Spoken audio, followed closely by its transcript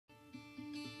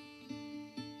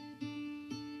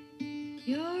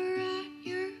You're at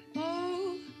your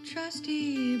old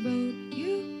trusty boat.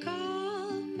 You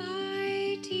call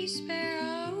mighty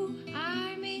sparrow.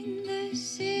 I'm in the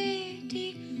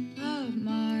city of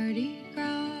Mardi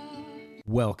Gras.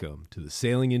 Welcome to the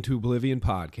Sailing into Oblivion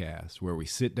podcast, where we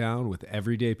sit down with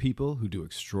everyday people who do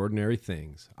extraordinary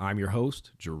things. I'm your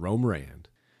host, Jerome Rand.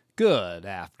 Good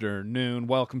afternoon.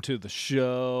 Welcome to the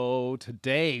show.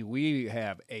 Today we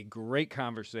have a great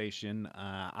conversation.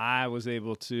 I was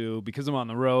able to, because I'm on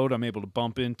the road, I'm able to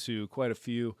bump into quite a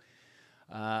few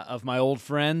of my old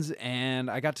friends, and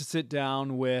I got to sit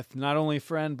down with not only a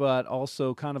friend, but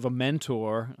also kind of a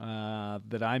mentor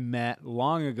that I met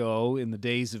long ago in the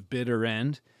days of Bitter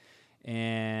End.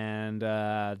 And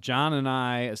John and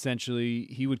I, essentially,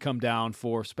 he would come down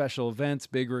for special events,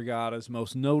 big regattas,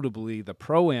 most notably the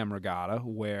Pro-Am regatta,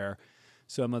 where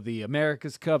some of the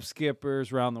America's Cup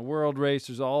skippers, round the world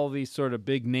racers, all these sort of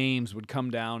big names would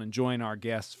come down and join our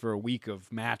guests for a week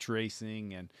of match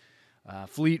racing and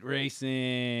fleet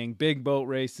racing, big boat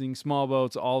racing, small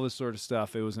boats, all this sort of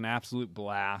stuff. It was an absolute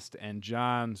blast, and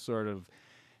John sort of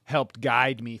helped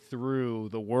guide me through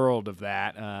the world of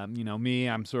that. Me,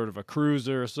 I'm sort of a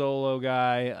cruiser, a solo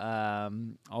guy.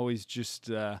 Always just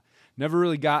never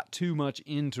really got too much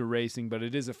into racing, but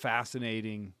it is a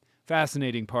fascinating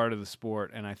part of the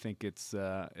sport, and I think it's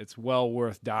well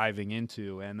worth diving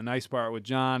into. And the nice part with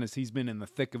John is he's been in the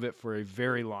thick of it for a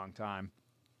very long time.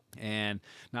 And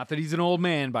not that he's an old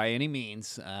man by any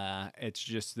means. It's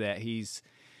just that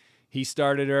he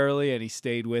started early and he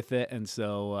stayed with it. And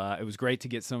so it was great to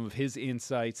get some of his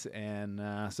insights and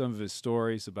some of his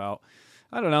stories about,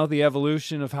 the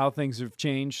evolution of how things have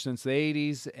changed since the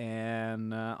 80s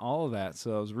and all of that.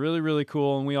 So it was really, really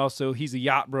cool. And he's a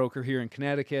yacht broker here in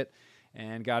Connecticut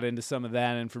and got into some of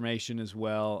that information as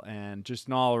well. And just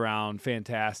an all-around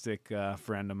fantastic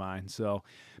friend of mine. So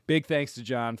big thanks to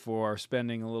John for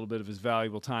spending a little bit of his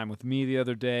valuable time with me the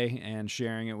other day and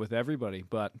sharing it with everybody.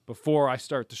 But before I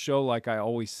start the show, like I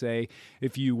always say,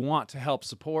 if you want to help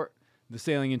support the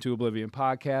Sailing into Oblivion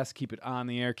podcast, keep it on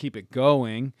the air, keep it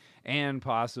going, and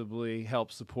possibly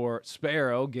help support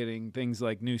Sparrow, getting things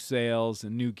like new sails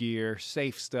and new gear,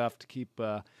 safe stuff to keep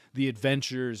the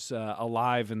adventures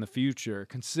alive in the future,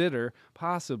 consider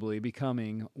possibly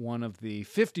becoming one of the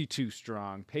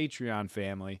 52-strong Patreon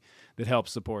family that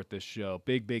helps support this show.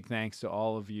 Big, big thanks to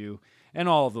all of you and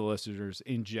all of the listeners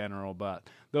in general, but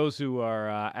those who are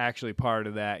actually part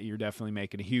of that, you're definitely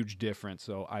making a huge difference,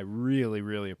 so I really,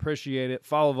 really appreciate it.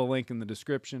 Follow the link in the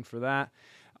description for that.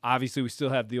 Obviously, we still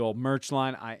have the old merch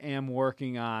line. I am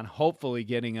working on hopefully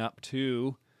getting up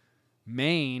to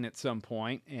Maine at some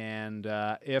point, and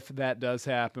if that does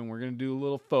happen, we're going to do a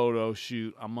little photo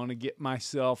shoot. I'm going to get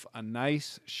myself a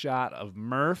nice shot of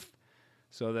Murph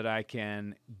so that I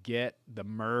can get the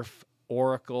Murph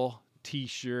Oracle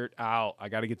t-shirt out. I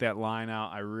got to get that line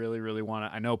out. I really, really want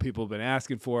to. I know people have been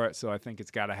asking for it, so I think it's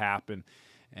got to happen.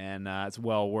 And it's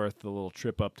well worth the little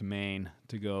trip up to Maine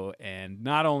to go and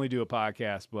not only do a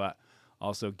podcast, but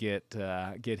also get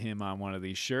him on one of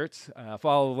these shirts.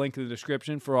 Follow the link in the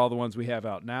description for all the ones we have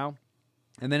out now.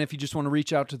 And then if you just want to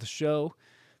reach out to the show,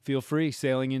 feel free,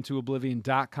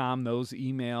 sailingintooblivion.com. Those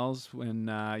emails, when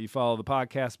you follow the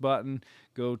podcast button,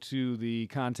 go to the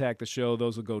contact the show.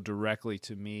 Those will go directly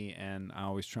to me, and I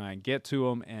always try and get to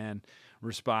them and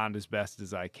respond as best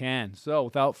as I can. So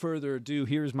without further ado,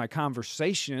 here's my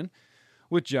conversation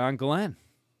with John Glynn.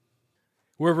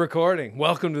 We're recording.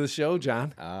 Welcome to the show,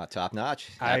 John. Top notch.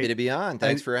 Happy to be on.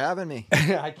 Thanks for having me.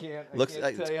 I can't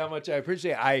tell you how much I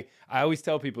appreciate it. I always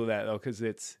tell people that, though, because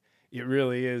it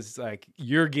really is like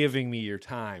you're giving me your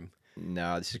time.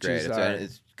 No, this is great.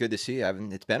 It's good to see you.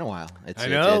 It's been a while. I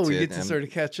know. We get to sort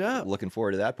of catch up. Looking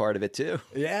forward to that part of it, too.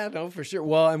 Yeah, no, for sure.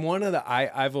 Well, and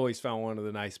I've always found one of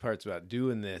the nice parts about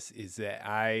doing this is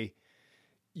that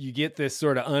you get this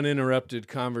sort of uninterrupted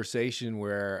conversation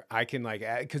where I can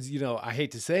because, I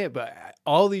hate to say it, but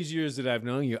all these years that I've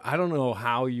known you, I don't know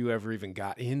how you ever even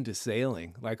got into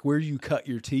sailing, like where you cut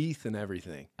your teeth and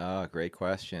everything. Oh, great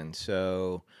question.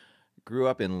 So grew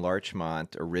up in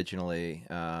Larchmont originally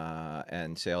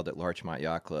and sailed at Larchmont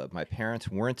Yacht Club. My parents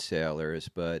weren't sailors,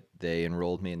 but they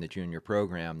enrolled me in the junior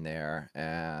program there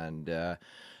and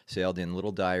sailed in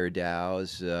little Dyer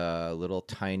Dows, little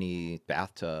tiny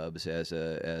bathtubs as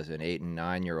an 8 and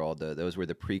 9-year-old. Those were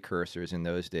the precursors in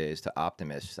those days to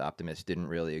Optimists. Optimists didn't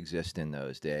really exist in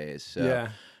those days. So yeah.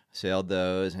 Sailed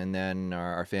those, and then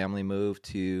our family moved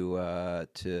to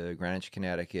Greenwich,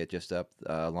 Connecticut, just up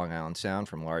Long Island Sound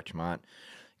from Larchmont.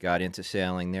 Got into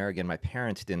sailing there. Again, my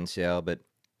parents didn't sail, but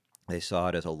they saw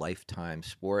it as a lifetime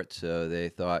sport, so they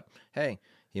thought, hey,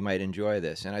 he might enjoy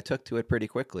this. And I took to it pretty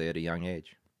quickly at a young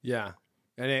age. Yeah.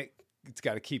 And it's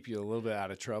got to keep you a little bit out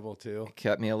of trouble too.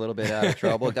 Kept me a little bit out of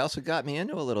trouble. It also got me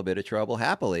into a little bit of trouble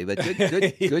happily, but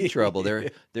good trouble. There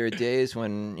are days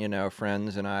when,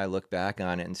 friends and I look back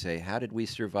on it and say, how did we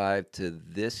survive to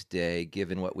this day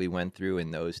given what we went through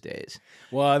in those days?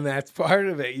 Well, and that's part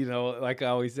of it, like I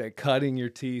always say, cutting your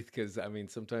teeth, because I mean,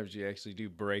 sometimes you actually do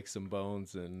break some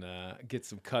bones and get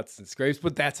some cuts and scrapes,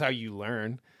 but that's how you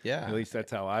learn. Yeah. At least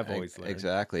that's how I've always learned.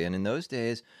 Exactly. And in those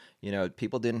days,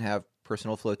 people didn't have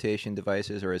personal flotation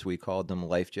devices, or as we called them,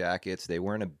 life jackets. They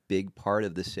weren't a big part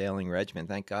of the sailing regimen.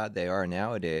 Thank God they are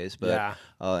nowadays. But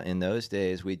in those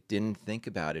days, we didn't think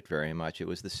about it very much. It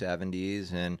was the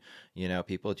 70s, and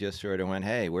people just sort of went,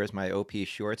 "Hey, where's my OP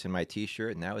shorts and my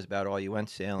T-shirt?" And that was about all you went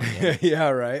sailing in. Yeah,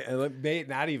 right. And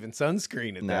not even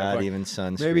sunscreen at that Not point. even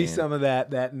sunscreen. Maybe some of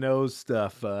that nose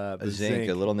stuff. A zinc,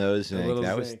 a little nose zinc.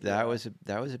 That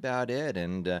zinc, was about it.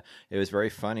 And it was very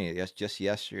funny. Just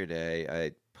yesterday,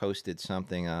 I posted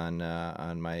something on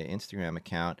my Instagram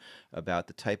account about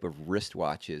the type of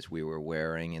wristwatches we were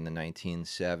wearing in the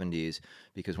 1970s,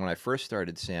 because when I first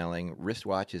started sailing,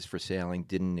 wristwatches for sailing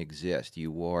didn't exist.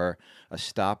 You wore a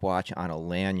stopwatch on a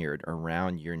lanyard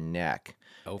around your neck.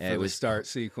 Oh, for the start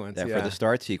sequence. For the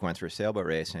start sequence for sailboat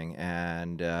racing.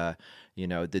 And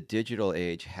the digital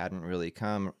age hadn't really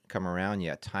come around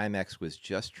yet. Timex was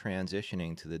just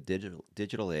transitioning to the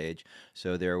digital age.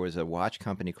 So there was a watch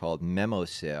company called Memo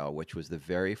Sail, which was the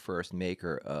very first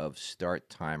maker of start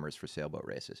timers for sailboat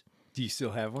races. Do you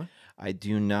still have one? I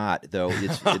do not, though.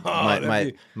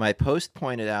 My post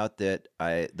pointed out that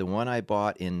the one I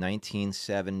bought in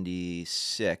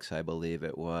 1976, I believe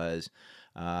it was,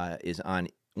 is on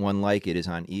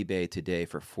eBay today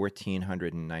for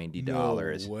 $1,490. No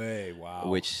way! Wow.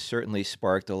 Which certainly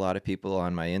sparked a lot of people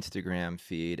on my Instagram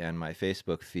feed and my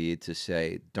Facebook feed to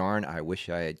say, "Darn, I wish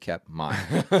I had kept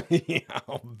mine." Yeah,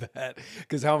 I'll bet.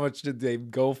 Because how much did they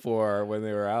go for when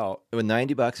they were out? It was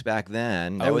 $90 back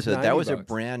then. That was a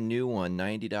brand new one,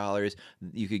 $90.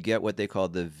 You could get what they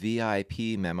called the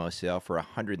VIP Memo Sale for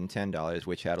 $110,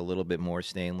 which had a little bit more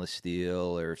stainless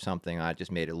steel or something. I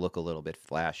just made it look a little bit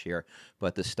flashier.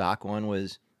 But the stock one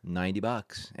was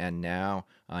 $90, and now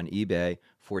on eBay,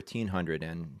 $1,400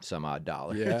 and some odd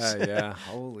dollars. Yeah.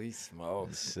 Holy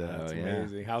smokes! So, that's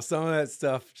amazing. How some of that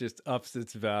stuff just ups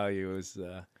its value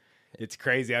it's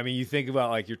crazy. I mean, you think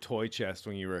about like your toy chest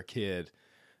when you were a kid,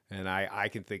 and I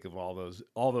can think of all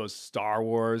those Star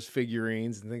Wars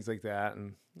figurines and things like that,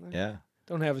 and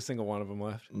don't have a single one of them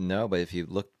left. No, but if you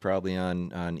look probably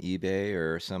on eBay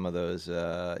or some of those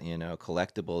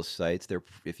collectibles sites,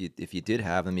 if you did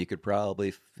have them, you could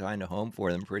probably find a home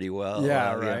for them pretty well.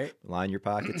 Yeah, right. Line your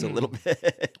pockets a little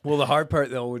bit. Well, the hard part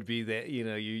though would be that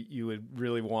you would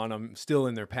really want them still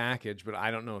in their package, but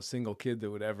I don't know a single kid that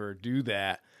would ever do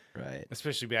that. Right.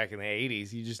 Especially back in the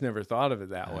 80s. You just never thought of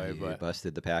it that way. You but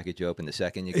busted the package open the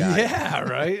second you got it. Yeah,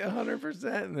 right.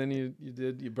 100%. And then you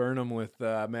burn them with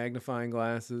magnifying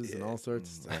glasses and all sorts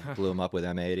of stuff. Blew them up with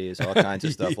M80s, all kinds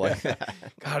of stuff like that.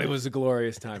 God, it was a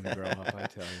glorious time to grow up, I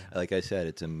tell you. Like I said,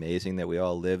 it's amazing that we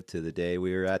all lived to the day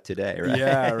we were at today, right?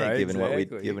 Yeah, right.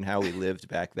 given how we lived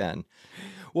back then.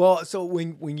 Well, so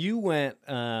when you went,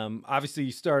 obviously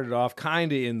you started off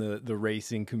kind of in the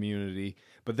racing community,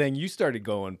 but then you started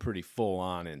going pretty full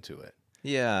on into it.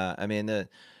 Yeah, I mean, as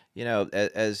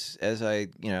I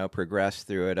progressed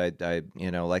through it, I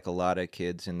like a lot of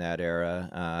kids in that era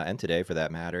and today for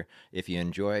that matter, if you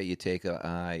enjoy it, you take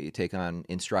on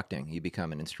instructing. You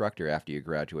become an instructor after you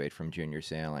graduate from junior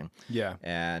sailing. Yeah,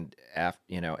 and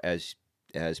as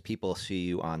people see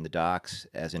you on the docks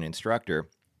as an instructor,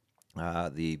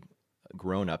 the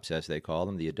grown-ups, as they call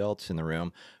them, the adults in the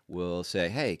room, will say,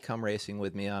 "Hey, come racing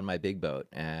with me on my big boat."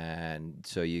 And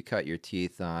so you cut your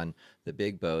teeth on the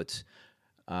big boats,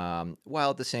 while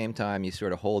at the same time you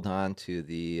sort of hold on to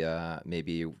the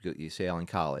maybe you sail in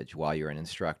college while you're an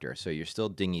instructor. So you're still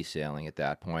dinghy sailing at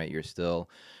that point. You're still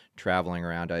traveling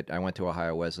around. I went to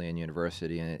Ohio Wesleyan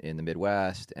University in the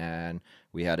Midwest, and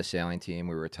we had a sailing team.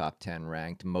 We were top 10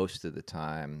 ranked most of the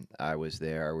time I was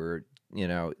there. We were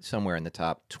somewhere in the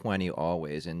top 20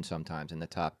 always, and sometimes in the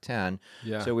top 10.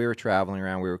 Yeah. So we were traveling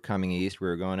around. We were coming east. We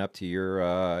were going up to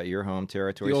your home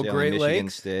territory, sailing Great Michigan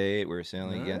Lakes? State. We were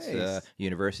sailing against the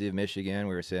University of Michigan.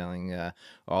 We were sailing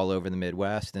all over the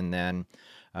Midwest. And then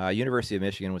University of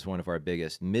Michigan was one of our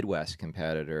biggest Midwest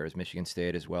competitors. Michigan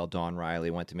State as well. Dawn Riley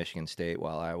went to Michigan State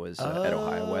while I was at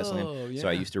Ohio Wesleyan. Yeah. So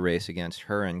I used to race against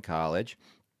her in college.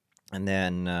 And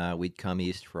then we'd come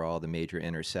east for all the major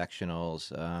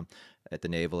intersectionals at the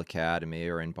Naval Academy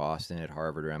or in Boston at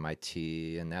Harvard or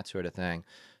MIT and that sort of thing.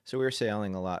 So we were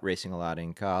sailing a lot, racing a lot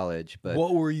in college. But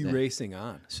What were you racing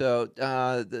on? so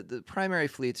the primary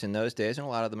fleets in those days, and a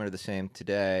lot of them are the same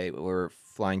today, were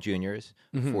Flying Juniors,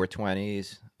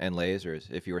 420s, and lasers.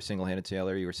 If you were a single-handed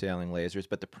sailor, you were sailing lasers.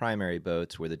 But the primary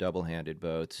boats were the double-handed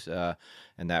boats,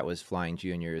 and that was Flying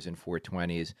Juniors and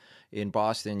 420s. In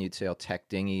Boston, you'd sail tech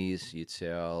dinghies, you'd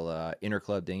sail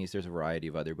interclub dinghies. There's a variety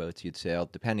of other boats you'd sail,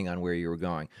 depending on where you were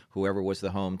going. Whoever was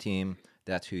the home team,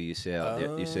 that's who you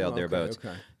sailed. You sailed their boats.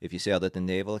 Okay. If you sailed at the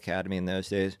Naval Academy in those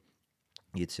days,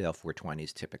 you'd sail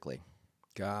 420s typically.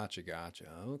 Gotcha.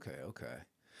 Okay.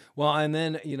 Well, and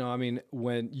then, I mean,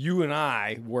 when you and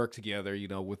I worked together,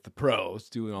 with the pros,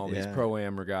 doing all these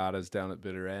pro-am regattas down at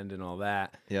Bitter End and all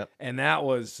that. Yep. And that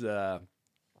was,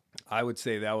 I would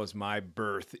say that was my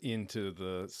birth into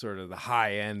the sort of the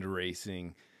high-end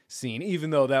racing scene, even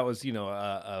though that was,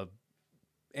 a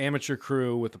amateur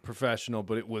crew with a professional,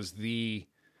 but it was the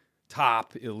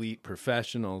top elite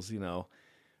professionals,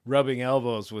 rubbing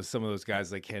elbows with some of those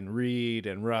guys like Ken Reed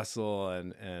and Russell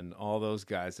and all those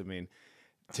guys. I mean,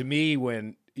 to me,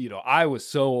 when, I was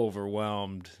so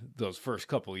overwhelmed those first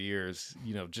couple of years,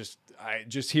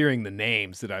 just hearing the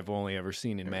names that I've only ever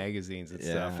seen in magazines and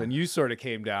stuff. And you sort of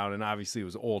came down, and obviously it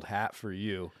was old hat for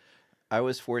you. I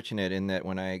was fortunate in that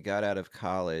when I got out of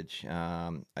college,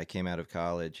 I came out of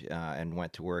college and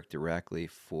went to work directly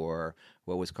for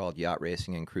what was called Yacht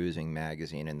Racing and Cruising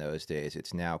magazine in those days.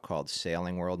 It's now called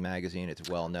Sailing World magazine. It's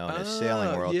well known as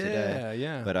Sailing World today.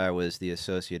 Yeah. But I was the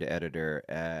associate editor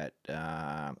at,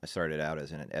 I started out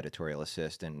as an editorial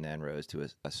assistant and then rose to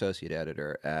associate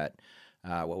editor at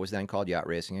what was then called Yacht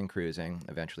Racing and Cruising,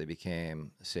 eventually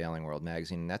became Sailing World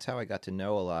magazine. And that's how I got to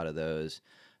know a lot of those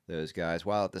guys,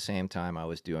 while at the same time I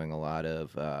was doing a lot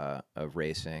of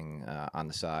racing on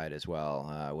the side as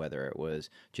well, whether it was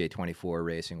J24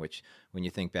 racing, which when you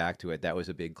think back to it, that was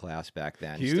a big class back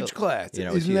then. Huge class.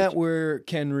 Isn't huge. That where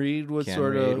Ken Reed was Ken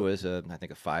Reed was, I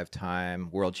think, a 5-time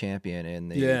world champion in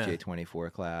the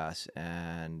J24 class.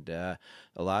 And a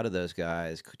lot of those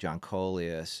guys, John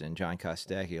Coleus and John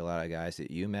Kostecki, a lot of guys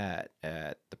that you met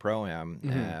at the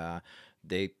Pro-Am,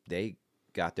 they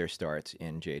got their starts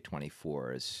in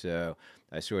J24s. So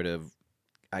I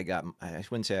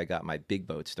wouldn't say I got my big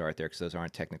boat start there because those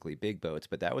aren't technically big boats,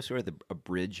 but that was sort of a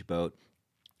bridge boat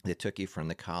that took you from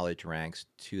the college ranks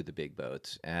to the big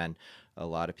boats. And a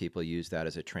lot of people use that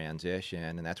as a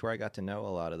transition. And that's where I got to know a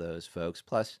lot of those folks.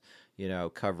 Plus,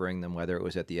 covering them, whether it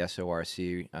was at the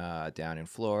SORC down in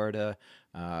Florida,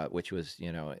 which was,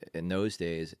 in those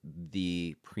days,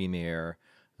 the premier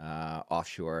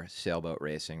offshore sailboat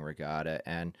racing regatta.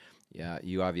 And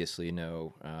you obviously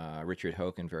know Richard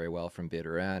Hoken very well from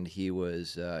Bitter End. He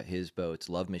was his boats,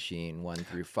 Love Machine 1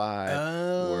 through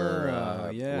 5,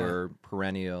 were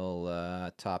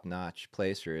perennial top-notch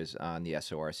placers on the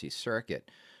SORC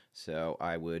circuit. So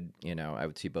I would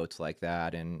see boats like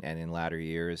that, and in latter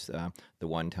years, the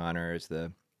 1-tonners,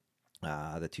 the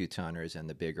 2-tonners, and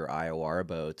the bigger IOR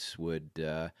boats would.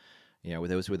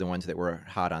 Those were the ones that were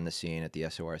hot on the scene at the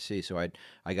SORC. So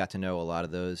I got to know a lot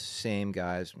of those same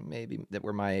guys, maybe that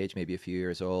were my age, maybe a few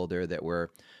years older, that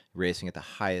were racing at the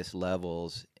highest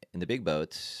levels in the big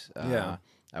boats.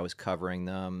 I was covering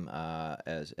them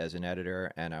as an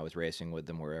editor, and I was racing with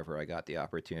them wherever I got the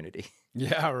opportunity.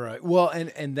 Yeah, right. Well,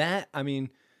 and that, I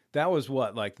mean, that was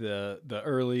what, like the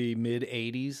early mid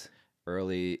 80s?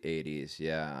 Early 80s,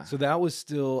 yeah. So that was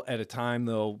still at a time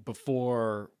though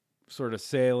before sort of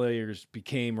sailors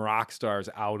became rock stars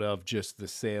out of just the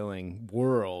sailing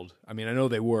world. I mean, I know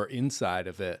they were inside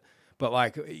of it, but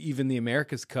like even the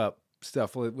America's Cup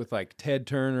stuff with like Ted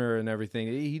Turner and everything,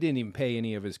 he didn't even pay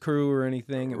any of his crew or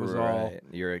anything. It was all.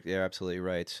 You're absolutely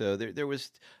right. So there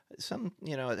was some,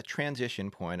 a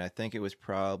transition point. I think it was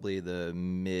probably the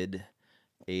mid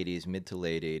to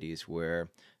late 80s, where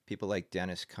people like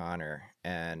Dennis Conner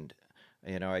and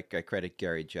I credit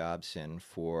Gary Jobson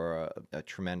for a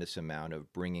tremendous amount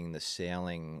of bringing the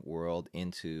sailing world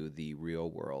into the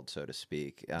real world, so to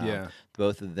speak.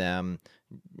 Both of them,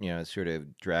 sort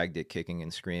of dragged it kicking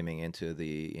and screaming into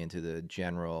the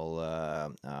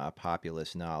general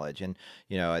populace knowledge. And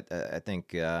I think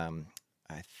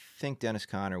Dennis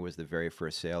Conner was the very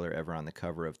first sailor ever on the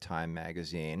cover of Time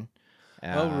magazine.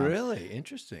 Oh, really?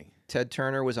 Interesting. Ted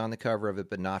Turner was on the cover of it,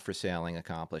 but not for sailing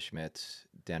accomplishments.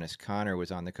 Dennis Conner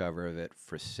was on the cover of it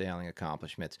for sailing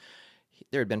accomplishments.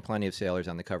 There had been plenty of sailors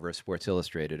on the cover of Sports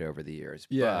Illustrated over the years,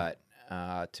 but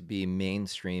to be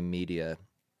mainstream media,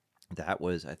 I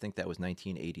think that was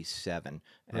 1987,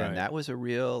 and that was a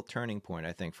real turning point,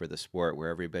 I think, for the sport, where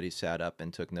everybody sat up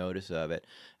and took notice of it.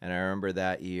 And I remember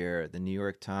that year, the New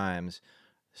York Times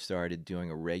started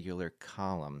doing a regular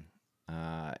column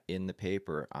in the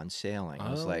paper on sailing.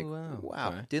 I was Oh, like, wow. wow.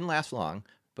 Okay. Didn't last long,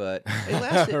 but it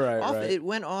lasted. Right. It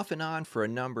went off and on for a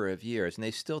number of years, and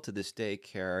they still to this day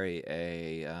carry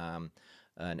an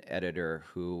editor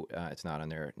who it's not on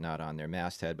their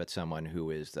masthead, but someone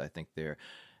who is, I think they're.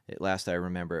 At last I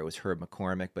remember, it was Herb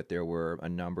McCormick, but there were a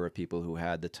number of people who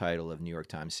had the title of New York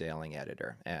Times sailing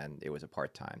editor, and it was a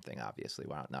part-time thing, obviously,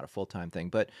 well, not a full-time thing,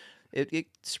 but it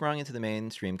sprung into the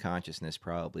mainstream consciousness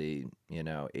probably,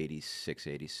 86,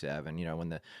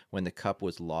 87, when the cup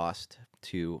was lost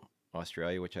to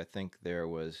Australia, which I think there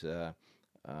was an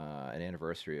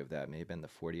anniversary of that, may have been the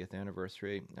 40th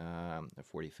anniversary, the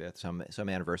 45th, some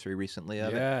anniversary recently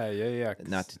of it. Yeah.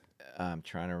 I'm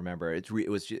trying to remember. It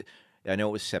was. I know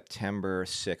it was September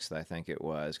 6th, I think it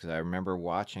was, because I remember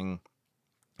watching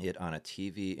it on a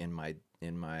TV in my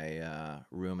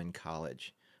room in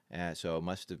college. So it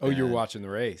must have been. Oh, you were watching the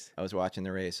race. I was watching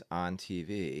the race on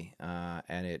TV,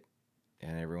 and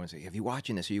everyone's like, "Have you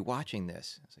watching this? Are you watching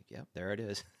this?" I was like, "Yep, there it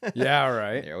is." Yeah,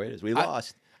 right. There it is. We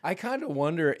lost. I kind of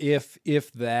wonder if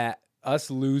that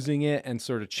us losing it and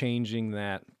sort of changing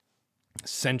that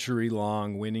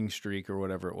century-long winning streak or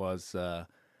whatever it was,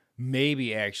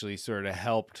 maybe actually sort of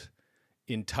helped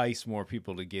entice more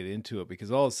people to get into it, because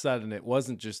all of a sudden it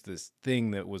wasn't just this thing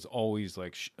that was always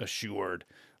like assured,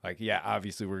 like, yeah,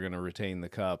 obviously we're going to retain the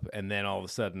cup, and then all of a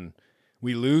sudden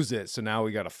we lose it, so now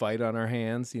we got a fight on our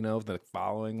hands, the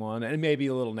following one, and maybe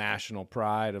a little national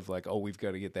pride of like, oh, we've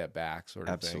got to get that back, sort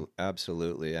of thing.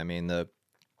 Absolutely. I mean,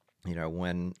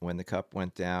 when the cup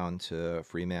went down to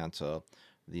Fremantle,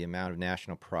 the amount of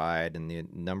national pride and the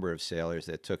number of sailors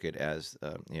that took it as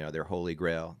their holy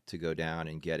grail to go down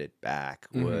and get it back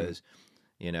was,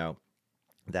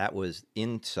 that was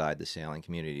inside the sailing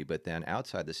community. But then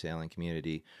outside the sailing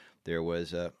community, there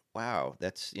was a wow.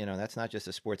 That's not just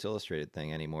a Sports Illustrated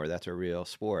thing anymore. That's a real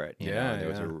sport. There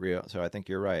was a real. So I think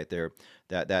you're right there.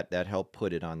 That helped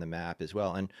put it on the map as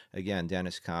well. And again,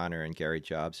 Dennis Conner and Gary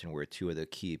Jobson were two of the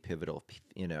key pivotal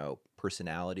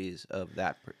personalities of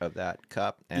that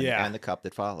cup and the cup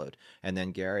that followed. And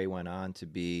then Gary went on to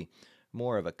be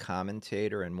more of a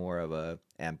commentator and more of a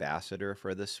ambassador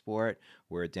for the sport,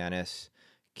 where Dennis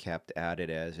kept at it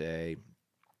as a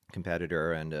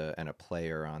competitor and a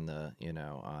player on the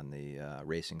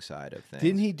racing side of things.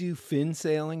 Didn't he do fin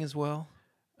sailing as well?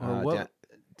 Or what?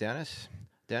 Dennis.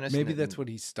 Maybe that's what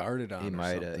he started on. He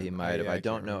might have. I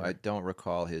don't know. I don't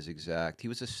recall his exact. He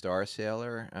was a star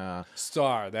sailor.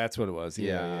 Star. That's what it was.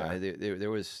 Yeah.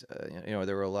 There was.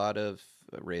 There were a lot of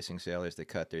racing sailors that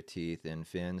cut their teeth in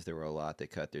fins. There were a lot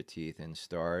that cut their teeth in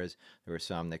stars. There were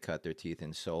some that cut their teeth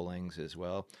in solings as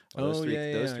well. Those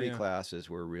three classes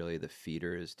were really the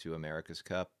feeders to America's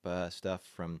Cup stuff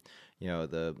from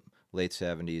the late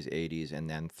 70s, 80s, and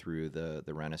then through the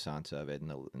renaissance of it in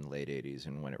the late 80s,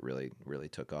 and when it really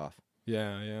took off.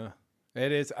 Yeah.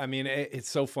 It is. I mean, it's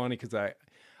so funny because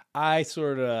I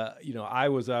sort of, I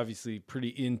was obviously pretty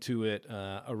into it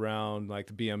around like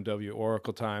the BMW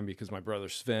Oracle time, because my brother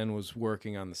Sven was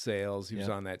working on the sales. He was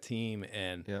on that team,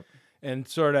 and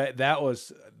sort of that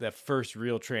was the first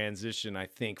real transition, I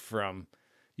think, from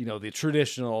the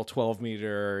traditional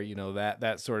 12-meter,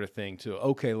 that sort of thing, to,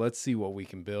 okay, let's see what we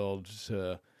can build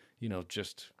to,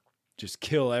 just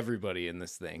kill everybody in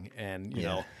this thing. And,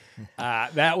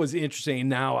 that was interesting.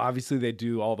 Now, obviously, they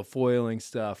do all the foiling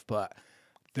stuff, but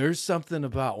there's something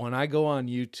about when I go on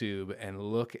YouTube and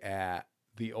look at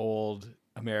the old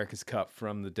America's Cup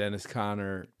from the Dennis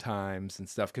Conner times and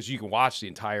stuff, because you can watch the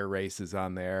entire races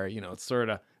on there. It's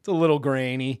a little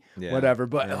grainy, whatever,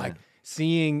 but like,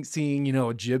 seeing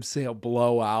a jib sail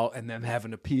blow out and them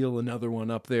having to peel another one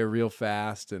up there real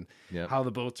fast, and how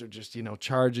the boats are just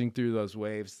charging through those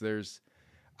waves.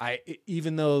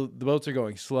 Even though the boats are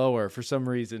going slower, for some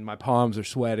reason my palms are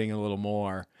sweating a little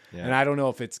more, and I don't know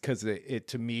if it's because it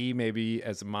to me, maybe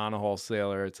as a monohull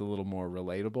sailor, it's a little more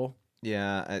relatable.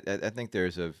 Yeah, I think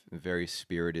there's a very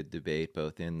spirited debate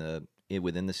both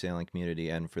within the sailing community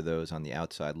and for those on the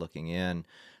outside looking in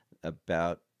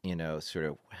about sort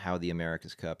of how the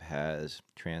America's Cup has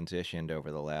transitioned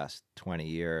over the last 20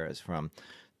 years from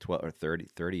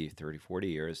 40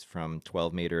 years, from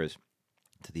 12 meters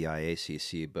to the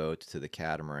IACC boats, to the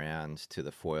catamarans, to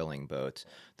the foiling boats.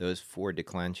 Those four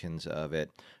declensions of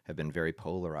it have been very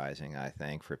polarizing, I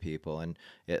think, for people. And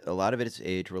a lot of it is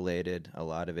age-related. A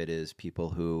lot of it is people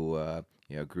who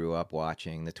grew up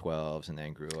watching the 12s and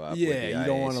then grew up with the you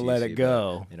don't want to let it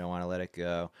go. You don't want to let it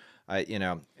go.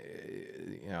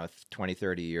 20,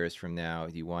 30 years from now,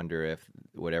 you wonder if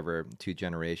whatever 2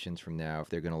 generations from now, if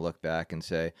they're going to look back and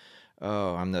say,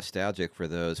 oh, I'm nostalgic for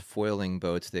those foiling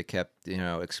boats that kept,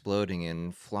 exploding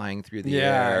and flying through the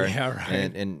air. Yeah,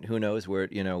 right. And who knows where,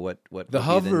 what The will be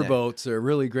hover boats are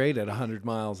really great at 100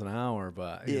 miles an hour,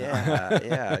 but you know.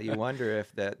 yeah. You wonder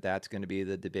if that's going to be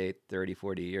the debate 30,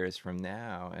 40 years from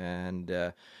now. And,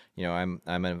 I'm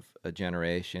of a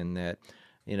generation that,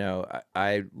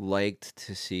 I liked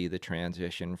to see the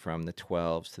transition from the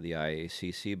 12s to the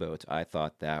IACC boats. I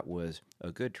thought that was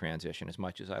a good transition as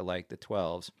much as I liked the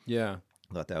 12s. Yeah.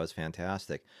 I thought that was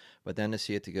fantastic. But then to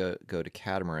see it to go to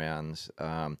catamarans,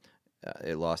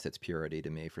 it lost its purity to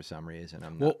me for some reason.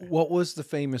 What was the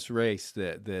famous race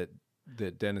that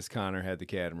Dennis Conner had the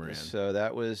catamaran? So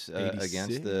that was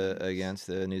against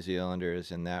the New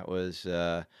Zealanders, and that was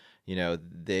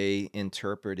they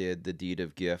interpreted the deed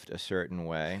of gift a certain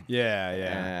way. Yeah.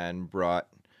 And brought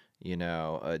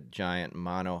a giant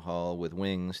monohull with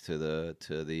wings to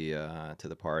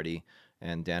the party,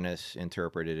 and Dennis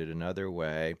interpreted it another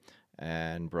way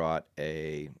and brought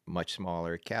a much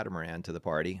smaller catamaran to the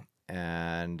party.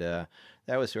 And that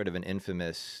was sort of an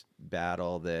infamous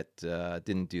battle that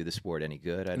didn't do the sport any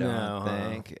good, I don't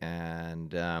think.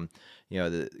 And,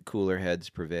 the cooler heads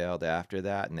prevailed after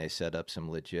that, and they set up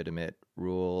some legitimate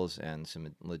rules and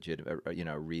some legitimate,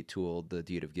 retooled the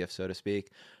deed of gift, so to speak.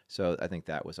 So I think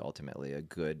that was ultimately a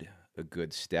good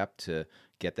step to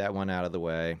get that one out of the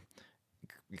way,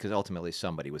 because ultimately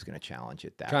somebody was going to challenge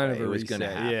it that way. It was going to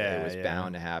happen. It was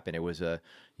bound to happen. It was a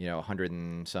 100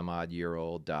 and some odd year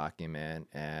old document,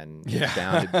 and it's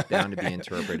bound to be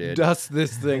interpreted. Dust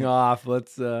this thing off.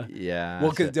 Let's yeah. Well,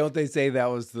 because don't they say that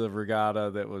was the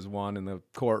regatta that was won in the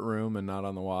courtroom and not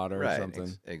on the water or something?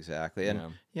 Exactly. And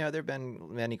there have been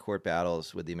many court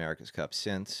battles with the America's Cup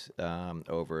since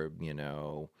over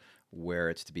where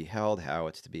it's to be held, how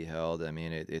it's to be held. I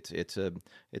mean, it's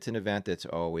an event that's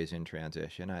always in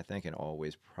transition, I think, and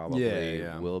always probably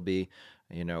will be.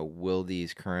 Will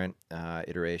these current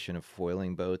iteration of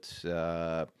foiling boats,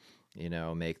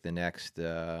 make the next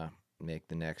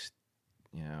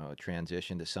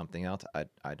transition to something else?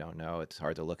 I don't know. It's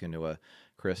hard to look into a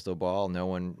crystal ball. No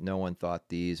one thought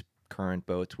these current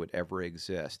boats would ever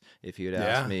exist. If you'd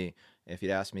asked me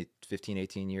 15,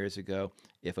 18 years ago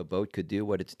if a boat could do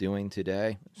what it's doing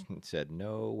today, I said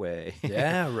no way.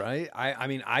 Yeah, right. I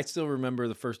mean, I still remember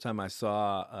the first time I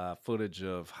saw footage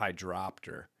of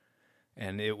Hydropter,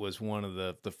 and it was one of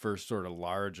the first sort of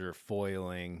larger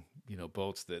foiling,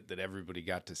 boats that everybody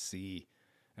got to see.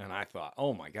 And I thought,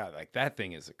 oh my God, like that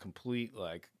thing is a complete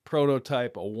like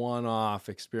prototype, a one-off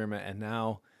experiment. And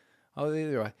now,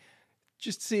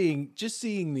 just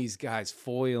seeing these guys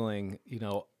foiling,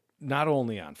 not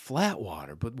only on flat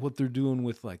water, but what they're doing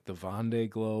with like the Vendée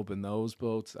Globe and those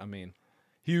boats. I mean,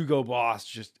 Hugo Boss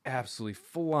just absolutely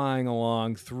flying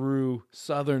along through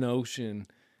Southern Ocean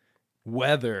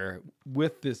weather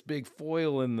with this big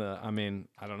foil in the,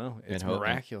 I don't know. It's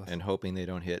miraculous. And hoping they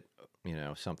don't hit,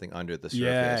 something under the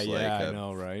surface, I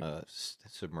know, right? A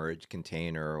submerged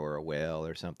container or a whale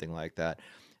or something like that.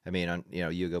 I mean,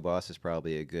 Hugo Boss is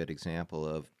probably a good example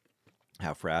of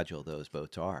how fragile those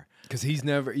boats are. Because he's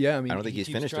never, I don't think he's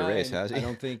finished a race, has he? I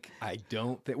don't think.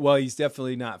 Well, he's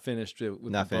definitely not finished it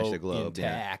with the globe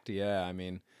intact. Yeah,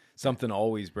 something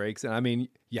always breaks, and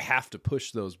you have to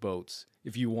push those boats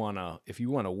if you wanna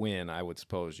win. I would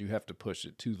suppose you have to push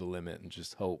it to the limit and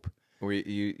just hope.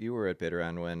 You were at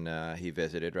Bitterround when he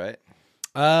visited, right?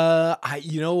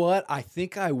 You know what? I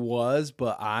think I was,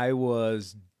 but I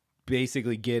was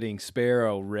basically getting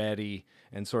Sparrow ready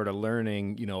and sort of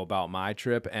learning, about my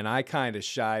trip. And I kind of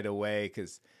shied away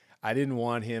because I didn't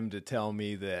want him to tell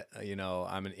me that,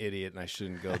 I'm an idiot and I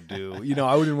shouldn't go do,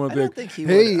 I wouldn't want to be like,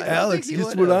 hey, Alex,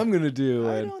 guess what I'm going to do.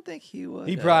 I don't think he would.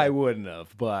 He probably wouldn't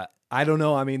have, but I don't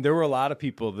know. There were a lot of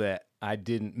people that I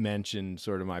didn't mention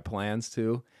sort of my plans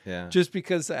to. Yeah. Just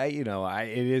because it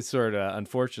is sort of,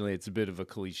 unfortunately, it's a bit of a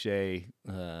cliche.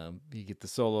 You get the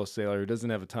solo sailor who doesn't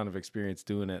have a ton of experience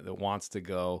doing it that wants to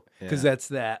go, because that's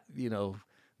the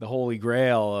holy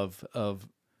grail of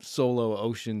solo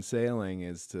ocean sailing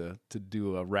is to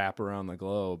do a wrap around the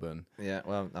globe. And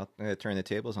well, I'm going to turn the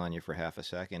tables on you for half a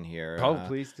second here. Oh,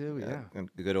 please do. Yeah.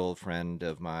 A good old friend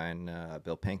of mine,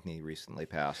 Bill Pinkney, recently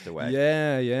passed away.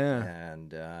 Yeah.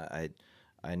 And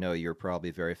I know you're probably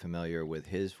very familiar with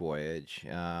his voyage,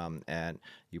 and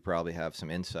you probably have some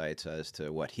insights as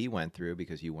to what he went through,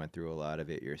 because you went through a lot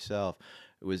of it yourself.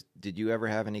 Did you ever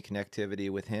have any connectivity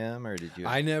with him, or did you?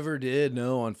 I never did.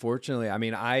 No, unfortunately.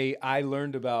 I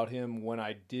learned about him when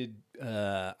I did.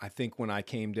 I think when I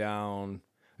came down,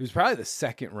 it was probably the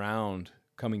second round,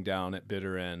 coming down at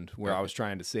bitter end where I was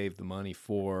trying to save the money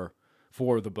for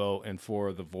the boat and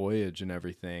for the voyage and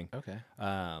everything. Okay.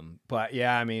 But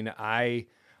yeah, I mean, I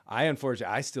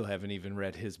unfortunately, I still haven't even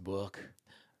read his book.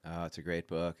 Oh, it's a great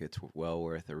book. It's well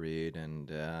worth a read,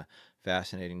 and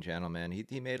fascinating gentleman.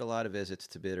 He made a lot of visits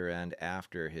to Bitter End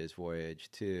after his voyage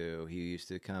too. He used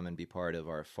to come and be part of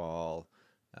our fall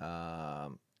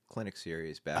clinic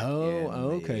series back.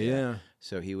 Yeah.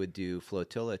 So he would do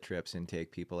flotilla trips and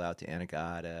take people out to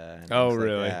Anegada and Oh, things like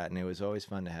really? that. And it was always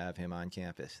fun to have him on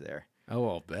campus there. Oh,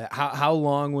 I'll bet. How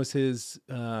long was his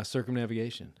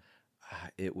circumnavigation?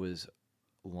 It was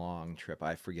long trip.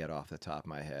 I forget off the top of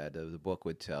my head. The book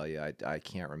would tell you. I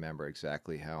can't remember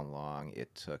exactly how long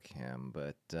it took him,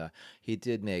 but he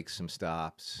did make some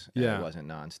stops. Yeah. It wasn't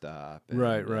nonstop.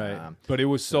 Right. But it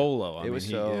was solo. It was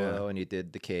solo, and he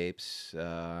did the Capes,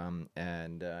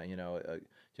 and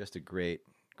just a great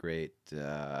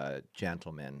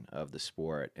gentleman of the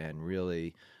sport, and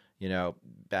really.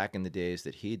 Back in the days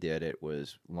that he did, it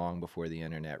was long before the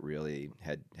internet really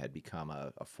had become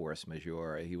a force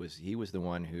majeure. He was the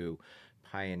one who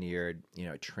pioneered,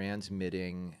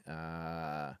 transmitting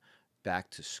back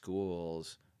to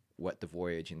schools what the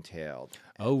voyage entailed.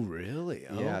 Oh, really?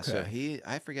 Oh, Yeah. okay. So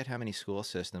I forget how many school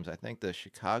systems. I think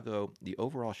the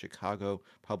overall Chicago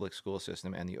public school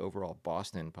system and the overall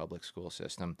Boston public school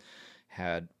system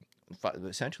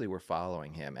essentially were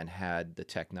following him and had the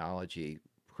technology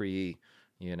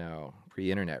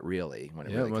pre-internet really when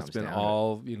it really it must comes have been down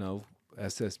all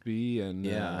SSB and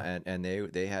and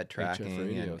they had tracking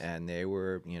radios. and they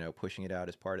were pushing it out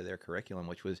as part of their curriculum,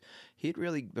 which was he'd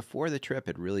really before the trip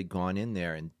had really gone in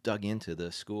there and dug into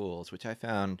the schools, which I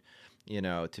found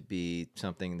to be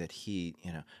something that he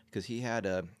because he had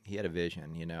a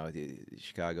vision, the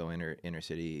Chicago inner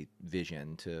city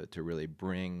vision to really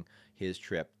bring his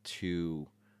trip to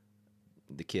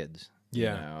the kids.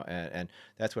 Yeah. And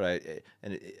that's what at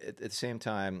the same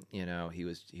time, he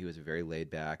was a very laid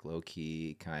back, low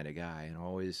key kind of guy, and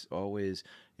always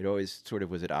sort of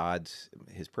was at odds.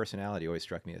 His personality always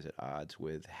struck me as at odds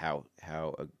with how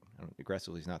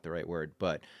aggressively is not the right word,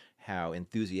 but how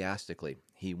enthusiastically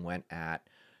he went at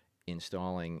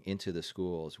installing into the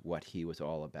schools what he was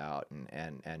all about,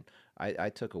 and I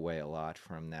took away a lot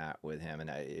from that with him, and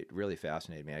it really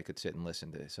fascinated me. I could sit and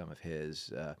listen to some of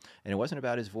his, and it wasn't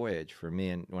about his voyage for me.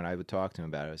 And when I would talk to him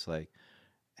about it, it was like,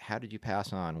 how did you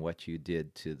pass on what you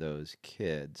did to those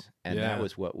kids? And that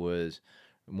was what was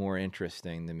more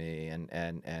interesting to me, and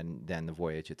than the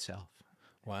voyage itself.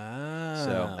 Wow.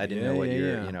 So I didn't know what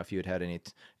if you had any.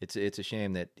 It's a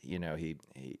shame that he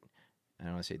I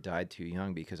don't want to say died too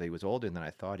young because he was older than I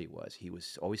thought he was. He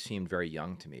always seemed very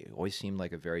young to me. Always seemed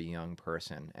like a very young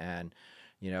person. And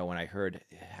when I heard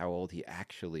how old he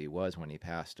actually was when he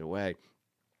passed away,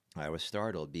 I was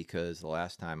startled because the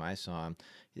last time I saw him,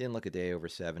 he didn't look a day over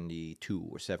 72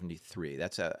 or 73.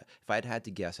 If I'd had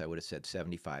to guess, I would have said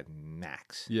 75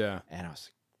 max. Yeah. And I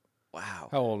was like, wow.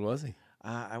 How old was he?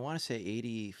 I want to say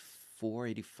 84,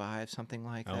 85, something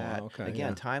like that. Okay.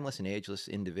 Again, timeless and ageless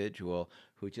individual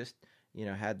who just,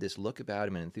 had this look about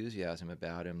him and enthusiasm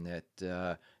about him that,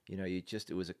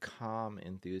 it was a calm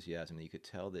enthusiasm that you could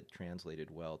tell that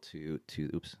translated well to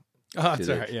oops. Oh, that's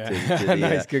all right. Yeah.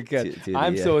 Nice, good catch.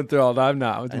 I'm so enthralled. I'm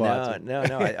not. I was watching. No.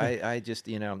 I just,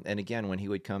 and again, when he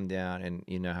would come down,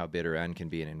 and how Bitter End can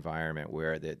be an environment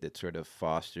where that sort of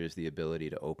fosters the ability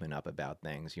to open up about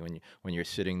things. When you're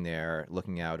sitting there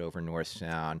looking out over North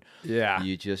Sound,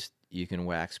 you can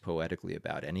wax poetically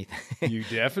about anything. You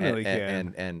definitely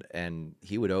can. And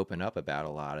he would open up about a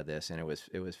lot of this, and it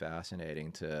was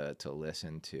fascinating to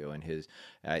listen to. And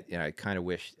I kind of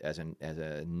wish as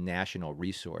a national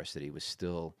resource that he was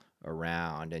still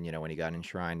around. And when he got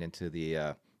enshrined into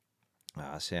the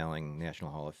Sailing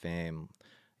National Hall of Fame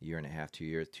a year and a half, 2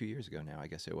 years ago now, I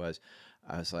guess it was.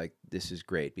 I was like, this is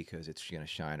great because it's going to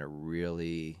shine a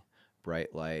really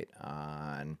bright light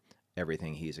on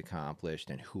everything he's accomplished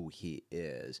and who he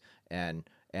is and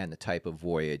the type of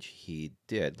voyage he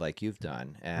did, like you've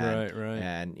done, and right.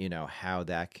 And how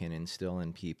that can instill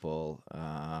in people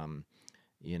a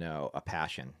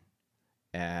passion.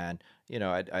 And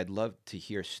I'd love to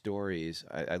hear stories.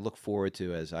 I look forward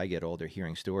to, as I get older,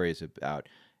 hearing stories about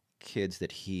kids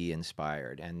that he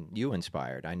inspired and you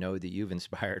inspired. I know that you've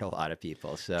inspired a lot of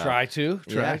people. So try to.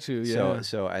 Yeah.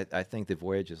 So I think the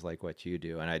voyage is like what you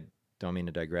do, and I don't mean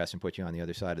to digress and put you on the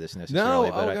other side of this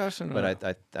necessarily.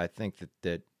 But I think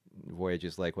that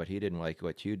voyages like what he did and like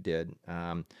what you did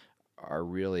are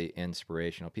really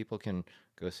inspirational. People can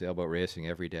go sailboat racing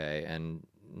every day and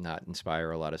not inspire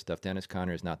a lot of stuff. Dennis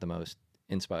Conner is not the most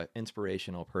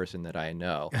inspirational person that I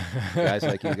know. Guys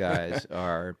like you guys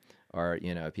are are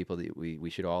people that we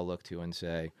should all look to and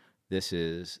say, this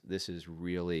is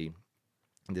really,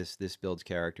 this builds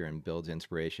character and builds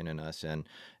inspiration in us, and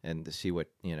to see what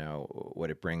what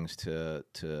it brings to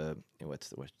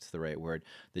what's the right word,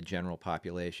 the general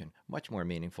population, much more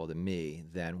meaningful to me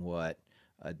than what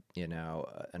an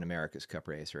America's Cup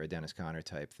race or a Dennis Conner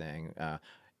type thing.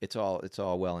 It's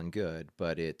all well and good,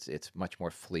 but it's much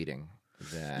more fleeting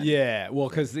than. Yeah, well,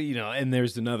 because and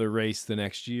there's another race the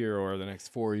next year or the next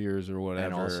 4 years or whatever,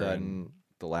 and all of a sudden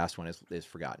the last one is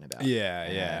forgotten about.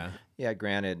 Yeah.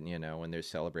 Granted, when there's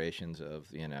celebrations of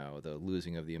the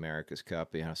losing of the America's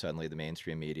Cup, suddenly the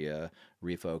mainstream media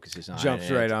refocuses on jumps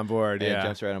it. right on board. And Yeah,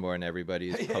 jumps right on board, and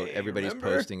everybody's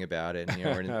posting about it. And,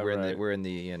 we're in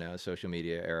the social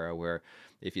media era where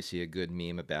if you see a good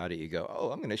meme about it, you go,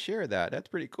 "Oh, I'm going to share that. That's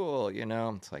pretty cool."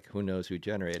 It's like, who knows who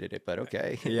generated it, but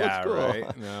okay, yeah, looks cool.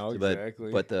 right. No,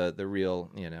 exactly. But the real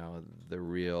the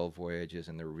real voyages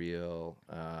and the real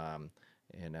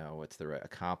what's the right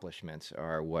accomplishments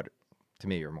are what to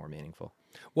me are more meaningful.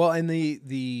 Well, and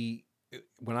the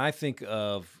when I think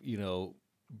of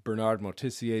Bernard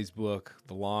Moitessier's book,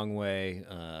 The Long Way,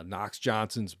 Knox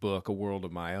Johnson's book, A World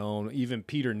of My Own, even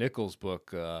Peter Nichols'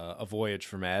 book, A Voyage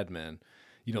for Madmen,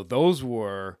 those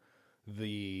were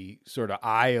the sort of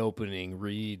eye-opening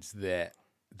reads that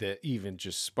even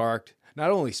just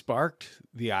not only sparked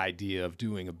the idea of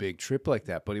doing a big trip like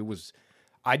that, but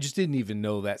I just didn't even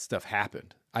know that stuff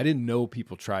happened. I didn't know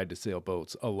people tried to sail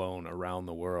boats alone around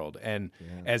the world. And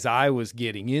as I was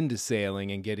getting into sailing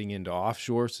and getting into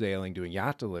offshore sailing, doing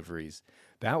yacht deliveries,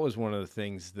 that was one of the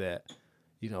things that,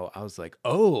 I was like,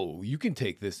 oh, you can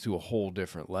take this to a whole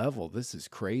different level. This is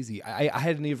crazy. I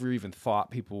hadn't even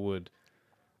thought people would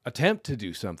attempt to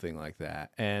do something like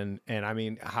that. And I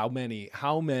mean, how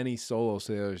many solo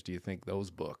sailors do you think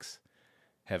those books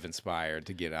have inspired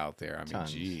to get out there? I mean,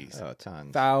 tons. geez,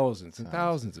 Tons. Thousands and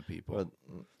thousands of people. Well,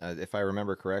 if I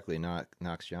remember correctly,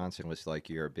 Knox Johnson was like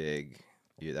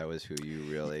that was who you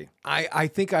really. I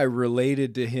think I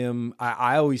related to him.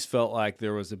 I always felt like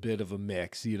there was a bit of a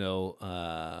mix.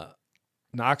 Knox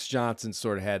Johnson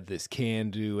sort of had this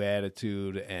can-do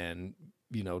attitude and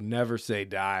never say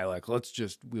die. Like, we'll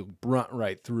brunt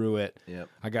right through it. Yep.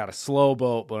 I got a slow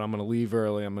boat, but I'm going to leave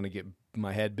early. I'm going to get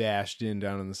my head bashed in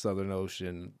down in the Southern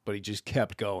Ocean, but he just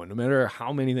kept going. No matter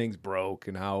how many things broke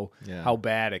and how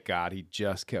bad it got, he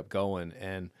just kept going.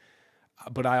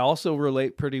 But I also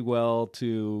relate pretty well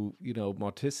to,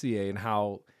 Moitessier and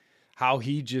how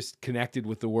he just connected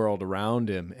with the world around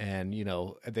him. And,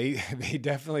 they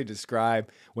definitely describe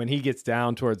when he gets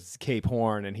down towards Cape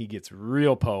Horn and he gets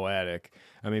real poetic.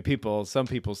 I mean, some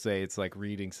people say it's like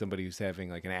reading somebody who's having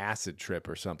like an acid trip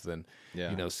or something,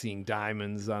 seeing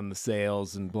diamonds on the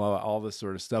sails and all this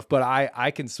sort of stuff. But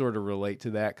I can sort of relate to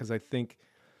that because I think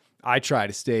I try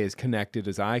to stay as connected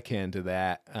as I can to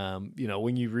that.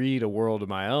 When you read A World of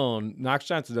My Own, Knox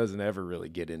Johnson doesn't ever really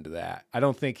get into that. I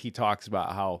don't think he talks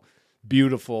about how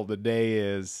beautiful the day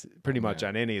is pretty much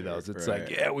on any of those. It's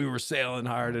like, we were sailing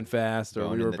hard and fast, or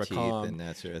we were becalmed and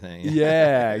that sort of thing.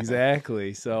 Yeah,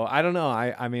 exactly. So I don't know.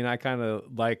 I mean, I kind of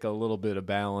like a little bit of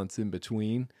balance in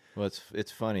between. Well,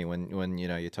 it's funny when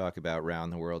you talk about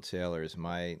round the world sailors.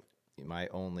 My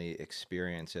only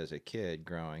experience as a kid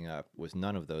growing up was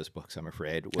none of those books. I'm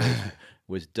afraid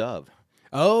was Dove.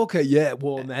 Oh, okay. Yeah.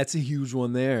 Well, that's a huge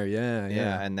one there.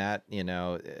 Yeah. And that,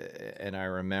 and I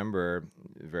remember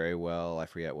very well, I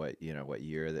forget what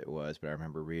year that was, but I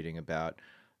remember reading about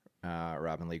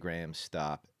Robin Lee Graham's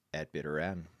stop at Bitter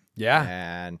End. Yeah.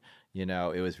 And,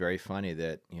 it was very funny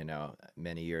that,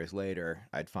 many years later,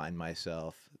 I'd find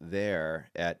myself there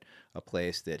at a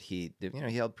place that he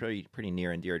held pretty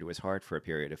near and dear to his heart for a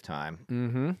period of time.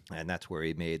 Mm-hmm. And that's where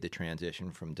he made the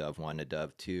transition from Dove 1 to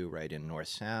Dove 2 right in North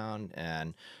Sound.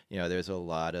 And,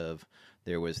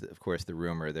 there was, of course, the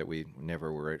rumor that we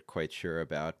never were quite sure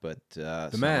about, but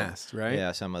the mast, right?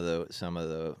 Yeah, some of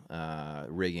the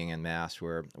rigging and mast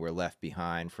were left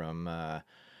behind from.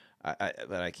 I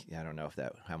don't know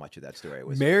how much of that story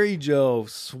was. Mary Jo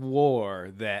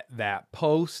swore that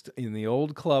post in the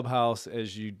old clubhouse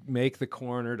as you make the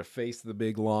corner to face the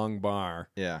big long bar.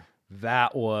 Yeah,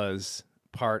 that was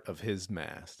part of his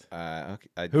mast.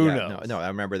 Okay. Who knows? No, I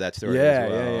remember that story as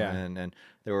well. Yeah. And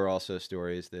there were also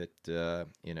stories that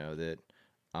that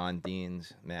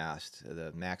Ondine's mast,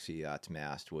 the Maxi Yacht's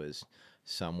mast, was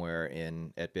somewhere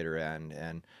at Bitter End,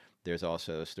 and there's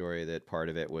also a story that part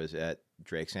of it was at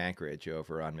Drake's Anchorage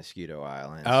over on Mosquito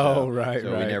Island. Oh, right.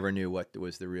 So we never knew what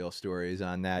was the real stories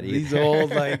on that either. These old,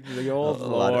 the old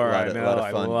lore. I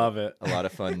love it. A lot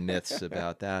of fun myths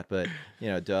about that. But,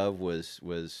 Dove was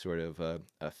sort of a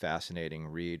fascinating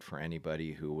read for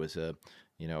anybody who was a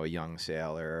a young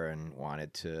sailor and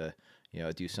wanted to,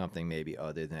 do something maybe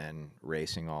other than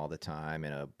racing all the time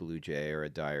in a Blue Jay or a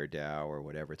Dyer Dow or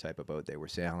whatever type of boat they were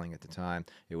sailing at the time.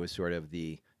 It was sort of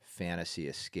the fantasy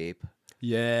escape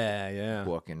Yeah.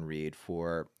 book and read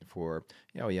for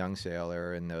a young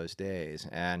sailor in those days.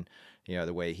 And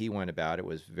the way he went about it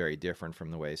was very different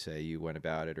from the way, say, you went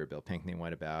about it, or Bill Pinkney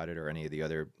went about it, or any of the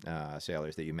other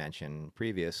sailors that you mentioned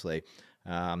previously.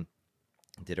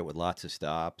 Did it with lots of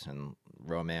stops and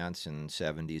romance and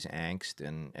 70s angst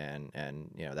and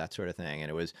that sort of thing.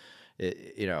 And it was,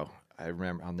 I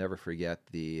remember, I'll never forget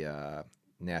the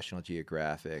National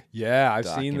Geographic Yeah, I've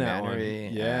seen that one. documentary.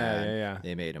 Yeah.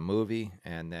 They made a movie,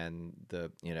 and then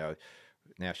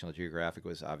National Geographic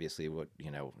was obviously one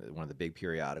of the big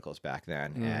periodicals back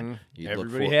then, and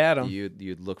Everybody had 'em.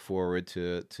 You'd look forward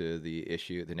to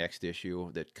the next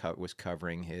issue that was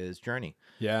covering his journey.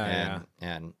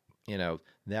 And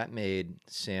that made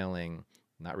sailing,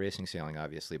 not racing sailing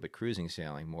obviously, but cruising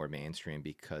sailing more mainstream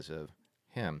because of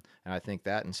him. And I think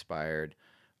that inspired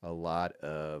a lot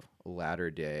of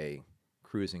latter day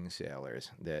cruising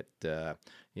sailors that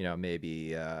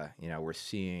maybe we're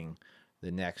seeing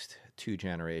the next two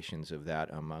generations of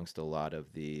that amongst a lot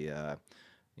of the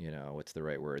what's the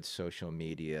right word, social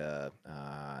media,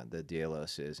 the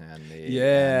Dealoses and the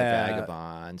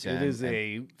Vagabonds. It is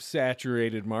a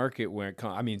saturated market when it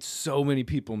comes. I mean, so many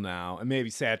people now, and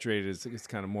maybe saturated is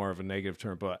kind of more of a negative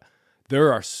term, but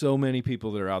there are so many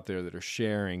people that are out there that are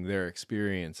sharing their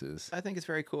experiences. I think it's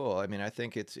very cool. I mean, I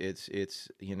think it's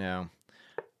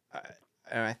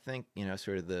I think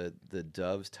sort of the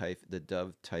Dove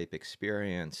type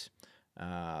experience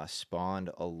spawned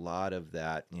a lot of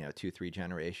that 2-3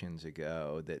 generations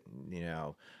ago. That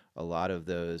a lot of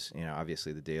those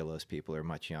obviously the Delos people are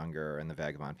much younger and the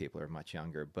Vagabond people are much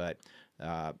younger, but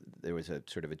there was a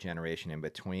sort of a generation in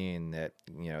between that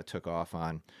took off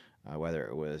on. Whether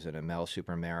it was an Amel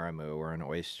Super Maramu or an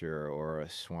Oyster or a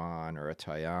Swan or a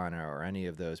Tayana or any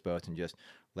of those boats, and just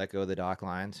let go of the dock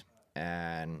lines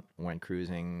and went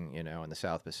cruising, in the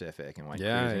South Pacific, and went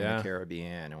cruising in the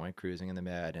Caribbean, and went cruising in the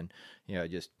Med, and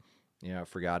just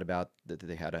forgot about that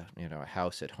they had a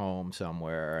house at home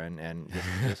somewhere, and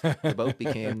just the boat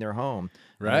became their home.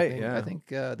 Right. I think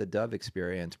the Dove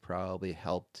experience probably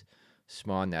helped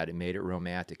spawn that. It made it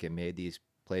romantic. It made these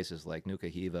places like Nuka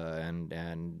Hiva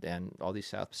and all these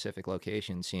South Pacific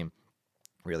locations seem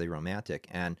really romantic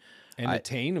and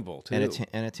attainable too.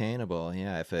 And attainable,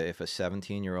 yeah. If a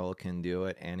 17-year-old can do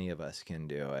it, any of us can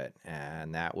do it.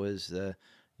 And that was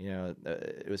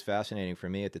it was fascinating for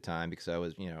me at the time, because I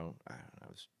was I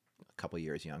was a couple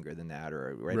years younger than that,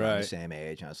 or right around the same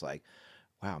age. And I was like,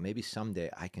 wow, maybe someday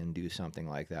I can do something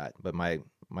like that. But my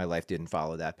life didn't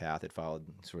follow that path. It followed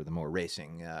sort of the more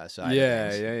racing side.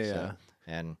 Yeah. So,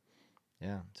 and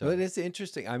so. But it's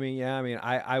interesting. I mean,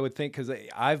 I would think, because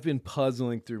I've been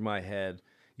puzzling through my head,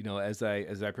 as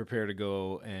I prepare to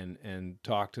go and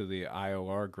talk to the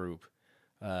IOR group.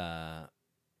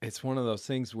 It's one of those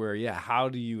things where, how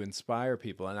do you inspire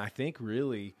people? And I think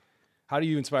really, how do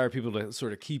you inspire people to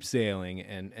sort of keep sailing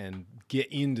and get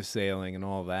into sailing and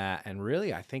all that? And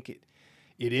really, I think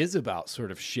it is about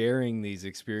sort of sharing these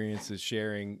experiences,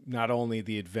 sharing not only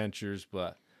the adventures,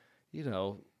 but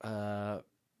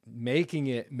making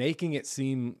it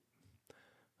seem.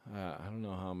 I don't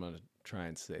know how I'm going to try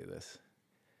and say this.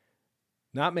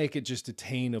 Not make it just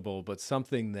attainable, but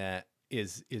something that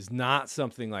is not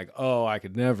something like, oh, I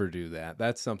could never do that.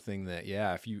 That's something that,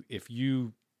 if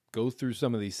you go through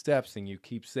some of these steps and you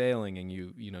keep sailing and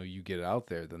you get out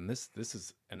there, then this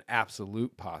is an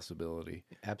absolute possibility.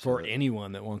 Absolutely. For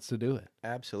anyone that wants to do it.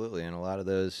 Absolutely. And a lot of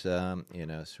those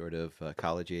sort of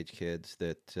college age kids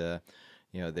that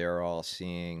they're all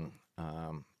seeing,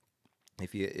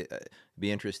 if you it'd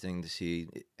be interesting to see,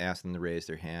 ask them to raise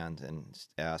their hand and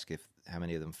ask how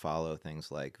many of them follow things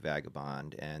like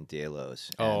Vagabond and Delos.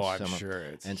 Oh, I'm sure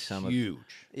it's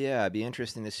huge. It'd be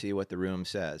interesting to see what the room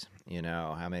says.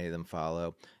 How many of them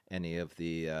follow any of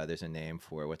the. There's a name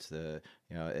for what's the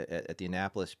at the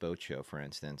Annapolis Boat Show, for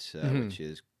instance, which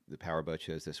is the power boat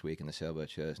shows this week and the sailboat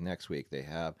shows next week. They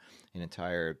have an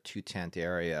entire 2-tent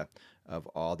area of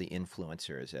all the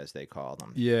influencers, as they call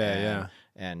them.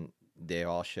 And they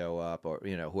all show up, or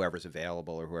whoever's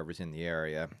available or whoever's in the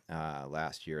area.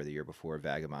 Last year or the year before,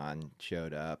 Vagabond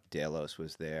showed up. Delos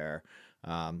was there.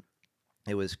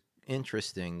 It was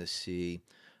interesting to see.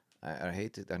 I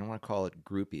don't want to call it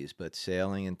groupies, but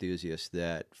sailing enthusiasts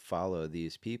that follow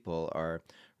these people are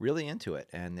really into it,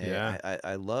 and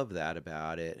I love that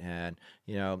about it. And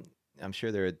I'm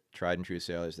sure there are tried and true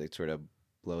sailors that sort of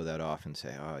blow that off and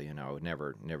say, oh, I would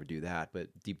never do that. But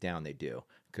deep down they do,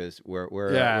 because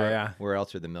where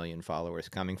else are the million followers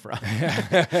coming from?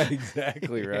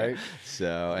 Exactly right.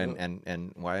 So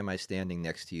and why am I standing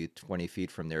next to you 20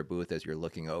 feet from their booth as you're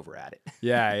looking over at it?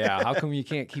 Yeah. How come you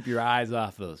can't keep your eyes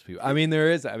off those people? I mean,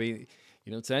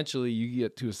 essentially you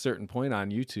get to a certain point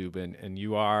on YouTube and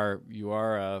you are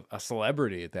a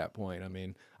celebrity at that point. I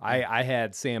mean, I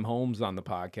had Sam Holmes on the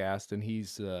podcast, and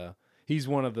he's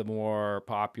one of the more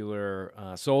popular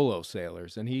solo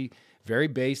sailors, and he very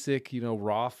basic,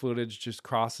 raw footage, just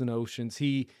crossing oceans.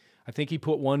 I think he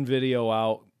put one video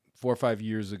out 4 or 5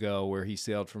 years ago where he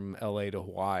sailed from LA to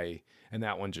Hawaii, and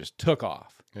that one just took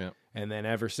off. Yeah. And then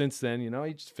ever since then, he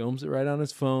just films it right on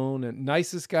his phone. And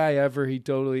nicest guy ever.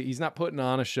 He's not putting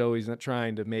on a show. He's not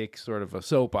trying to make sort of a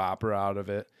soap opera out of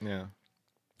it. Yeah.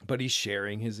 But he's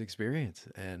sharing his experience.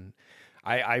 And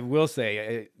I will say,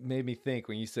 it made me think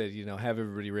when you said, have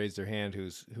everybody raise their hand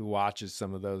who watches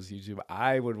some of those YouTube.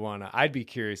 I'd be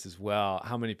curious as well,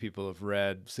 how many people have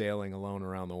read Sailing Alone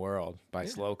Around the World by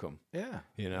Slocum. Yeah.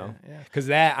 Yeah. Because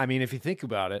if you think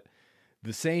about it,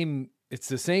 it's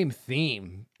the same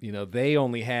theme. They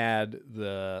only had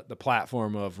the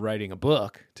platform of writing a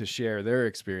book to share their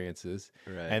experiences.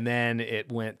 Right. And then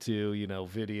it went to,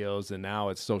 videos, and now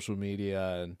it's social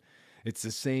media, and it's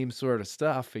the same sort of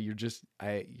stuff. You're just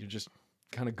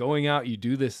kind of going out, you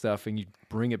do this stuff, and you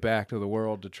bring it back to the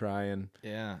world to try and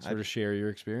sort of share your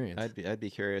experience. I'd be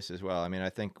curious as well. I mean, I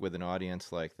think with an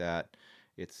audience like that,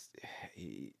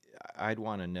 I'd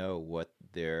want to know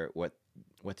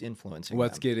what's influencing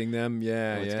what's them. getting them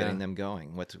Getting them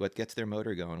going, what gets their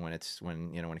motor going when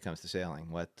it comes to sailing,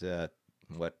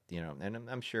 and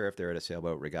I'm sure if they're at a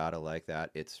sailboat regatta like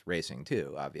that, it's racing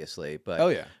too, obviously,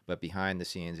 but but behind the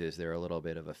scenes, is there a little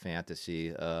bit of a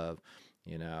fantasy of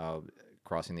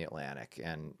crossing the Atlantic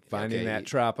and finding that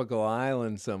tropical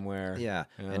island somewhere?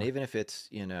 And even if it's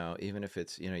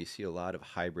you see a lot of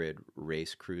hybrid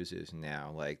race cruises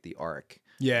now, like the Ark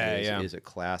is a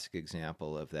classic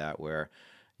example of that, where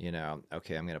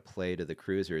okay, I'm going to play to the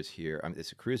cruisers here.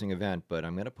 It's a cruising event, but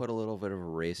I'm going to put a little bit of a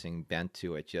racing bent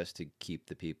to it just to keep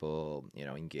the people,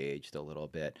 engaged a little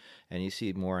bit. And you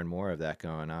see more and more of that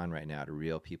going on right now to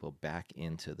reel people back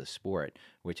into the sport,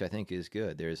 which I think is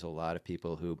good. There's a lot of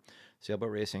people who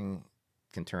sailboat racing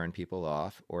can turn people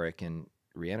off, or it can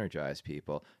re-energize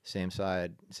people.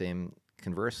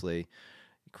 Conversely,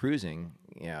 cruising,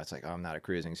 it's like, oh, I'm not a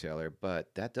cruising sailor,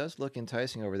 but that does look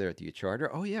enticing over there. Do you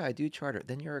charter? Oh yeah, I do charter.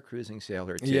 Then you're a cruising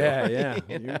sailor too. Yeah.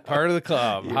 You're part of the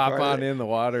club. Hop on in, the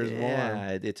water's warm.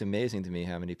 Yeah, it's amazing to me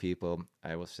how many people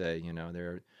I will say,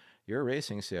 you're a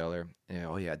racing sailor. Yeah,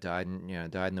 oh yeah, died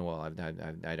in the wall.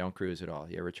 I don't cruise at all.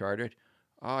 You ever chartered?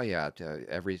 Oh yeah,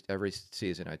 every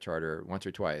season I charter once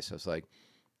or twice. I was like,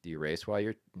 do you race while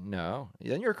you're? No.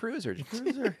 Then you're a cruiser.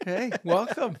 Hey,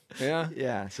 welcome. Yeah.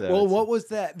 Yeah. So well, what was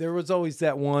that? There was always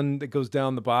that one that goes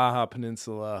down the Baja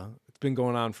Peninsula. It's been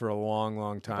going on for a long,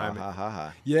 long time.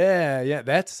 Baja. Yeah.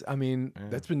 That's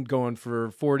been going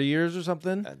for 40 years or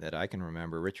something. That I can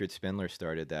remember. Richard Spindler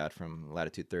started that from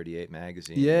Latitude 38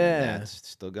 magazine. Yeah. And that's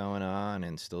still going on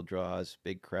and still draws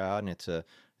big crowd. And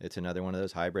it's another one of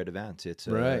those hybrid events. It's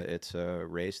a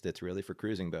race that's really for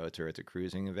cruising boats, or it's a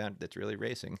cruising event that's really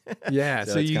racing. Yeah,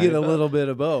 so you get a little bit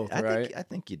of both, right? I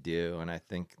think you do, and I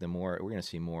think we're going to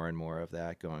see more and more of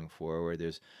that going forward.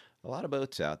 There's a lot of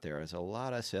boats out there. There's a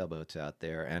lot of sailboats out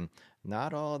there, and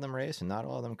not all of them race and not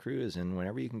all of them cruise. And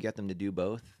whenever you can get them to do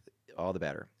both, all the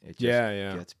better. It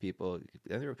just gets people.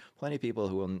 There are plenty of people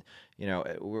who will.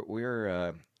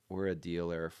 We're a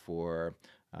dealer for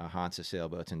Hansa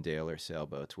sailboats and Dahler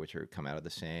sailboats, which come out of the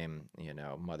same,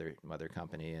 mother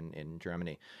company in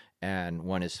Germany. And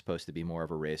one is supposed to be more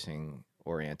of a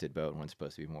racing-oriented boat, and one's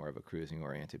supposed to be more of a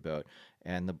cruising-oriented boat.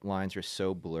 And the lines are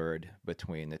so blurred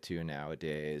between the two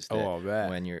nowadays that I'll bet.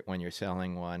 when you're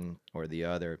selling one or the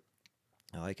other,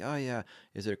 they're like, oh yeah,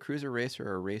 is it a cruiser racer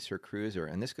or a racer cruiser?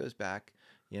 And this goes back,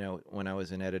 when I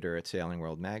was an editor at Sailing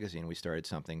World magazine, we started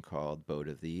something called Boat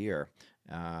of the Year,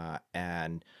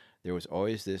 and there was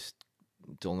always this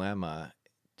dilemma: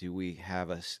 do we have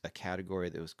a category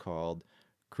that was called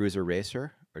cruiser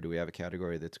racer, or do we have a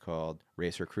category that's called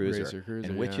racer cruiser? Racer cruiser,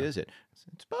 and which is it?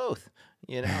 It's both,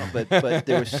 But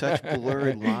there were such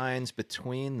blurred lines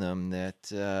between them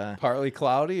that partly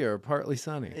cloudy or partly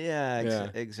sunny. Yeah,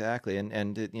 exactly. And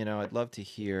I'd love to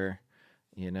hear,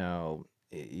 you'll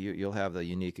have the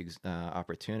unique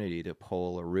opportunity to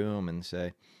poll a room and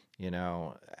say,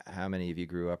 how many of you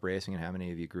grew up racing and how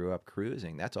many of you grew up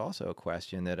cruising? That's also a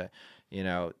question that,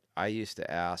 I used to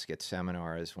ask at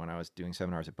seminars when I was doing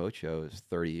seminars at boat shows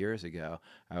 30 years ago.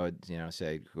 I would,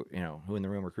 say, who in the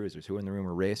room are cruisers, who in the room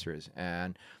are racers,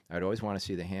 and I'd always want to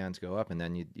see the hands go up. And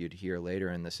then you'd hear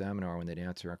later in the seminar when they'd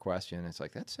answer a question, it's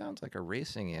like, that sounds like a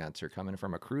racing answer coming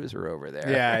from a cruiser over there.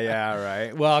 Yeah,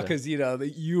 right. Well, because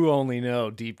you only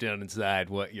know deep down inside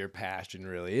what your passion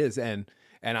really is, and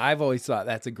I've always thought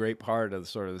that's a great part of the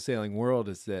sort of the sailing world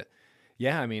is that.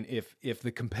 Yeah, I mean, if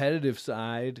the competitive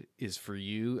side is for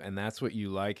you and that's what you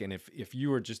like, and if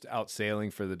you were just out sailing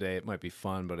for the day, it might be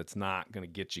fun, but it's not going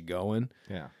to get you going.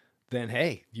 Yeah. Then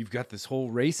hey, you've got this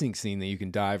whole racing scene that you can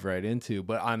dive right into.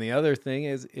 But on the other thing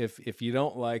is, if you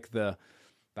don't like the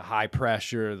high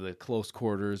pressure, the close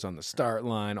quarters on the start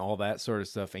line, all that sort of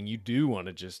stuff, and you do want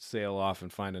to just sail off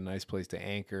and find a nice place to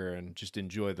anchor and just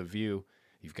enjoy the view,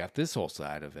 you've got this whole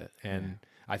side of it. And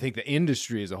I think the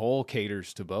industry as a whole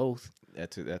caters to both.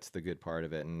 That's the good part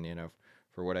of it, and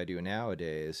for what I do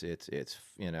nowadays, it's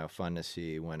fun to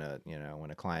see when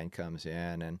a client comes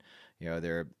in and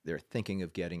they're thinking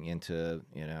of getting into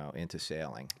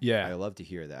sailing. Yeah, I love to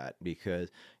hear that because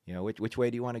which way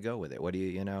do you want to go with it? What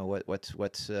do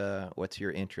what's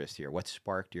your interest here? What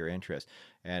sparked your interest?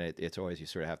 And it's always you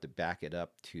sort of have to back it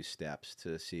up 2 steps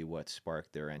to see what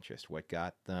sparked their interest, what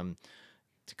got them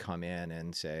to come in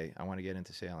and say, I want to get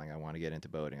into sailing, I want to get into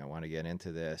boating, I want to get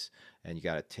into this, and you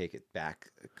got to take it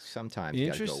back. Sometimes you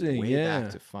got to go way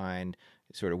back to find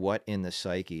sort of what in the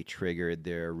psyche triggered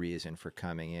their reason for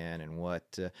coming in, and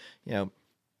what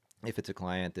if it's a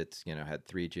client that's had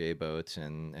 3 J boats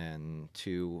and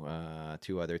two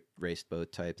other raced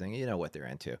boat type thing, what they're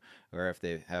into. Or if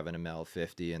they have an ML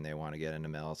 50 and they want to get an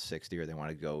ML 60, or they want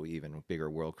to go even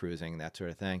bigger world cruising, that sort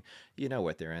of thing,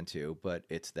 what they're into. But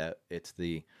it's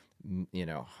the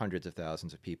hundreds of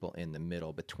thousands of people in the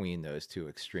middle between those 2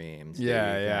 extremes.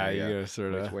 Yeah, you gotta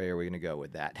sort of, which way are we going to go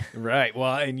with that? Right.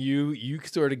 Well, and you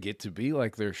sort of get to be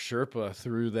like their Sherpa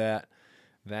through that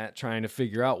trying to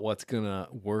figure out what's gonna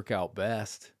work out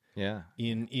best. Yeah.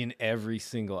 In every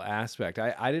single aspect.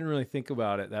 I didn't really think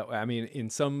about it that way. I mean,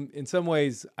 in some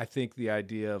ways, I think the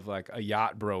idea of like a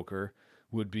yacht broker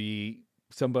would be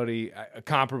somebody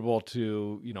comparable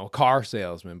to a car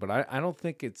salesman, but I don't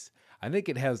think I think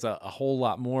it has a whole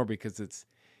lot more, because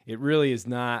it really is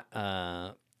not.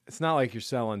 It's not like you're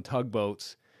selling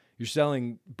tugboats. You're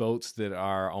selling boats that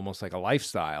are almost like a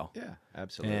lifestyle. Yeah,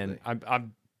 absolutely. And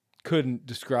I'm couldn't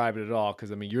describe it at all,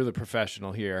 because I mean you're the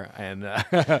professional here, and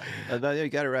you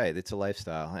got it right. It's a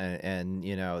lifestyle, and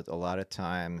a lot of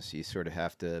times you sort of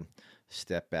have to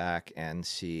step back and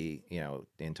see,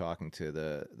 in talking to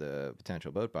the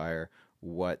potential boat buyer,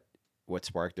 what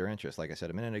sparked their interest. Like I said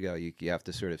a minute ago, you have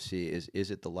to sort of see, is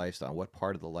it the lifestyle? What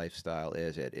part of the lifestyle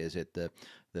is it? Is it the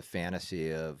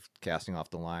fantasy of casting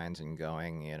off the lines and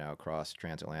going, across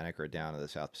transatlantic or down to the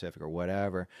South Pacific or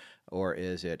whatever? Or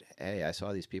is it, hey, I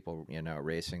saw these people,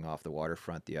 racing off the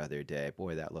waterfront the other day.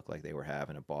 Boy, that looked like they were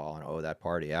having a ball. And oh, that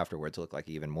party afterwards looked like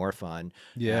even more fun.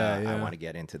 Yeah. I want to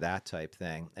get into that type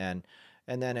thing.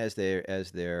 And then as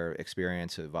their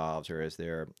experience evolves, or as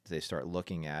they start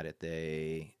looking at it,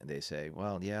 they say,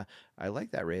 well, yeah, I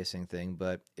like that racing thing,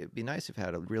 but it'd be nice if it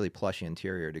had a really plush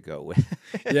interior to go with.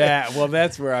 Yeah, well,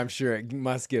 that's where I'm sure it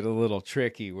must get a little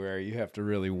tricky, where you have to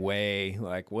really weigh,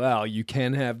 like, well, you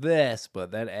can have this, but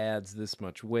that adds this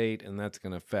much weight, and that's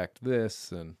going to affect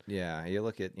this. And yeah, you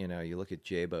look at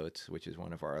J boats, which is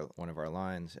one of our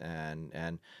lines,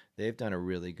 and they've done a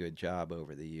really good job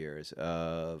over the years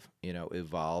of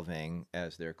evolving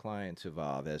as their clients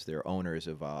evolve, as their owners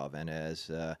evolve, and as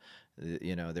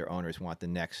their owners want the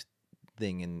next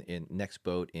thing in next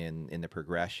boat in the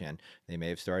progression. They may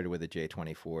have started with a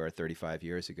J24 35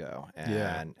 years ago,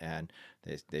 and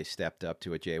they stepped up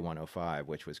to a J105,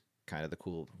 which was kind of the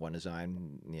cool one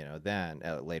design, then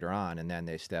later on, and then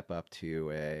they step up to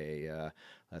a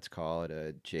let's call it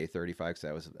a J35, because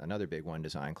that was another big one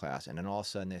design class, and then all of a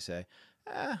sudden they say,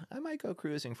 I might go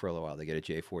cruising for a little while. They get a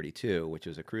J42, which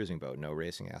is a cruising boat, no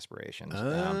racing aspirations.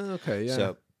 Okay, yeah.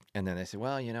 So, and then they say,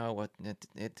 well, you know what,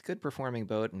 it's a good performing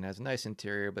boat and has a nice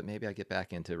interior, but maybe I get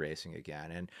back into racing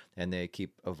again. And they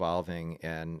keep evolving,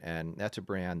 and that's a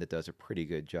brand that does a pretty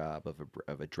good job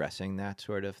of addressing that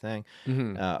sort of thing.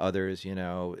 Mm-hmm. Others,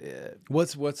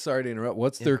 what's sorry to interrupt.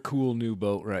 What's their cool new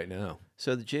boat right now?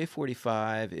 So the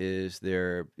J45 is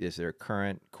their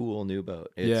current cool new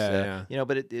boat. It's, yeah.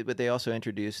 But they also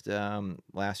introduced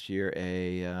last year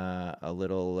a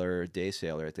littler day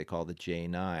sailor that they call the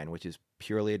J9, which is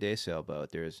purely a day sail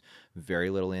boat. There's very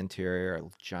little interior, a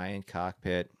giant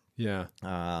cockpit. Yeah.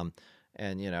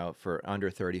 And for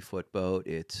under 30-foot boat,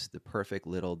 it's the perfect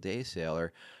little day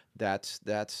sailor. That's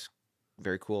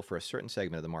very cool for a certain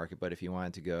segment of the market. But if you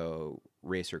wanted to go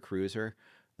racer cruiser,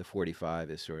 the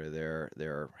 45 is sort of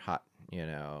their hot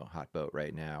hot boat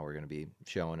right now. We're going to be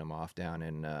showing them off down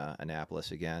in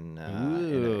Annapolis again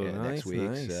next week.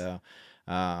 Nice. So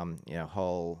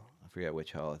hull, I forget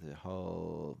which hull. The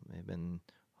hull may have been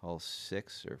hull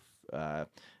 6 or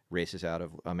races out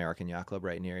of American Yacht Club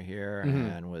right near here,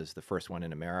 and was the first one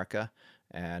in America.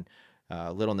 And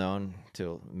little known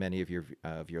to many of your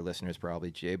listeners,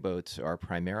 probably, J boats are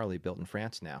primarily built in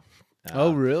France now.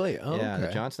 Oh, really? Oh, yeah, okay.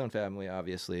 the Johnstone family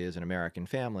obviously is an American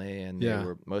family, and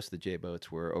most of the J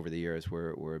boats were over the years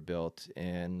were built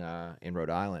in Rhode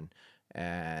Island,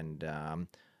 and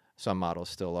some models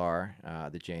still are.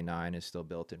 The J9 is still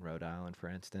built in Rhode Island, for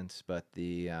instance, but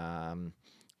the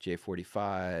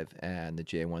J45 and the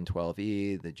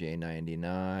J112E, the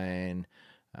J99,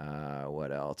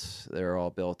 what else? They're all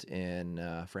built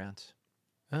in France.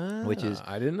 Which is,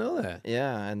 I didn't know that.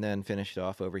 Yeah, and then finished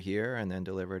off over here and then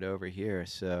delivered over here.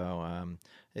 So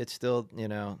it's still,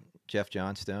 Jeff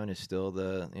Johnstone is still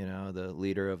the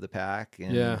leader of the pack,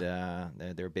 and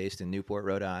they're based in Newport,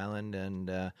 Rhode Island,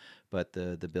 and but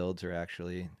the builds are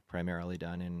actually primarily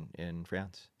done in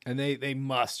France. And they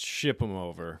must ship them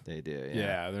over. They do.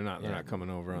 Yeah, they're not coming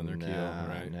over on their keel,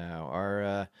 right?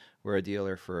 No, we're a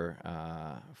dealer for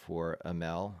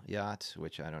Amel yachts,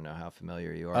 which I don't know how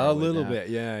familiar you are. A with little now. bit,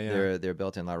 yeah. They're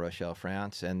built in La Rochelle,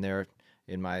 France, and they're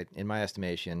in my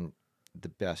estimation the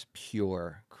best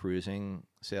pure cruising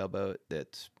sailboat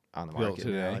that's on the market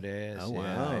nowadays. Oh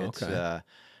wow! Yeah, it's, okay.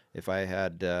 If I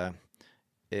had.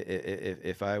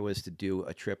 If I was to do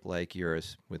a trip like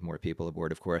yours, with more people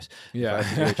aboard, of course, Yeah,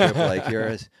 if I was to do a trip like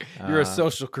yours, you're a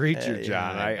social creature,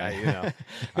 John.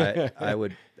 I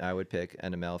would pick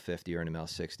an ML 50 or an ML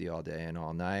 60 all day and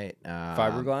all night.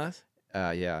 Fiberglass.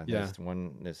 Yeah.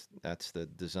 That's the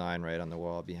design right on the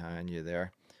wall behind you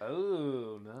there.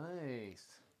 Oh, nice.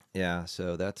 Yeah,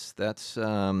 so that's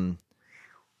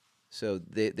so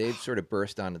they've sort of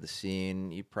burst onto the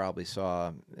scene. You probably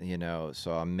saw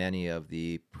many of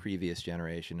the previous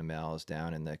generation of Mels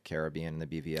down in the Caribbean and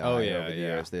the BVI over the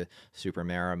years. The Super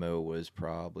Marimo was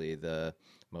probably the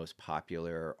most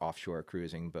popular offshore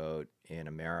cruising boat in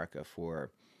America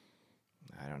for,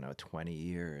 I don't know, 20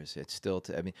 years. It's still,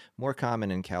 more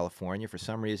common in California. For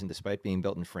some reason, despite being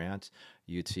built in France,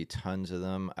 you'd see tons of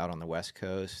them out on the West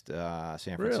Coast,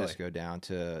 San Francisco down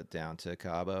to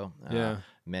Cabo.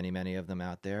 Many of them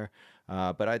out there.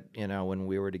 But when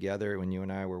we were together, when you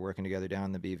and I were working together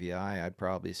down in the BVI, I'd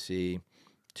probably see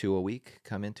 2 a week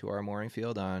come into our mooring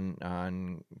field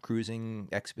on cruising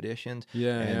expeditions.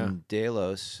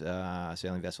 Delos,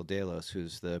 sailing vessel Delos,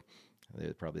 who's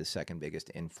they're probably the second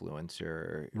biggest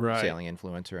influencer, sailing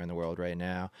influencer in the world right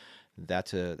now.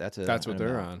 That's what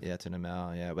they're on. Yeah, it's an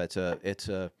Amel. Yeah, but it's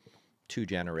a 2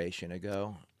 generation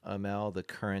ago Amel. The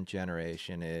current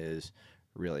generation is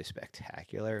really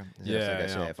spectacular.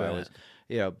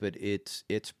 But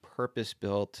it's purpose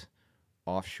built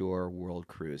offshore world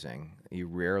cruising. You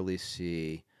rarely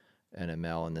see an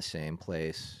Amel in the same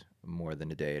place more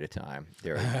than a day at a time.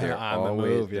 They're on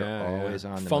always, the move. Always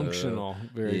on the functional,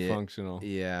 move. Very functional.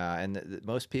 Yeah, and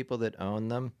most people that own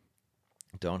them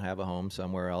don't have a home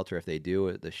somewhere else, or if they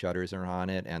do, the shutters are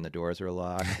on it and the doors are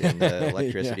locked and the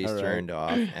electricity's turned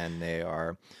off, and they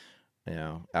are,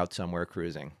 out somewhere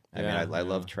cruising. I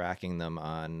love tracking them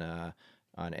on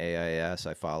AIS.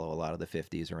 I follow a lot of the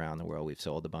 50s around the world. We've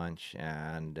sold a bunch,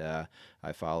 and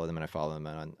I follow them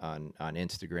on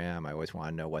Instagram. I always want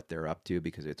to know what they're up to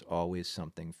because it's always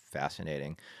something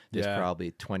fascinating. There's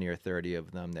probably 20 or 30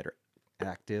 of them that are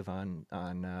active on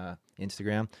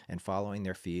Instagram, and following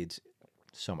their feeds,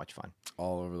 so much fun.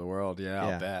 All over the world,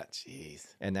 I'll bet.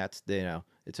 Jeez. And that's,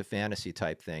 it's a fantasy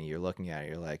type thing. You're looking at it,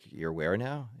 you're like, you're where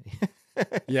now?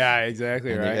 Yeah,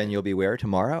 exactly, and right. Then you'll be where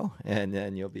tomorrow, and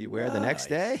then you'll be where the next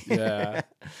day. Yeah.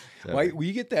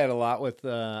 We get that a lot with.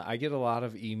 I get a lot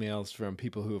of emails from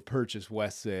people who have purchased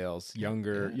West Sails,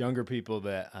 younger people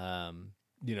that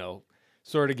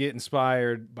sort of get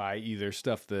inspired by either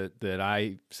stuff that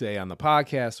I say on the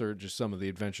podcast or just some of the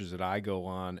adventures that I go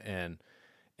on, and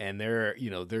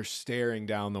they're staring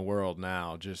down the world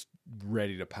now, just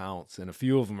ready to pounce. And a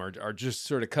few of them are just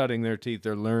sort of cutting their teeth.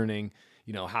 They're learning,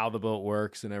 how the boat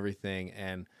works and everything.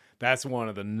 And that's one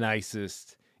of the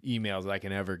nicest emails I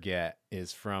can ever get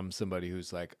is from somebody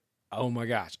who's like, oh my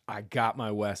gosh, I got my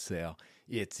West Sail.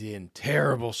 It's in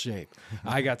terrible shape.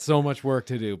 I got so much work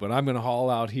to do, but I'm going to haul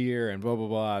out here and blah, blah,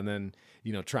 blah. And then,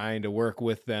 trying to work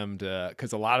with them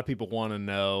because a lot of people want to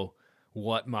know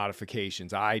what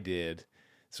modifications I did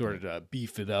sort of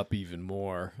beef it up even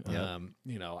more. Yep.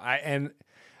 You know,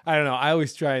 I don't know. I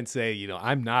always try and say, you know,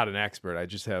 I'm not an expert. I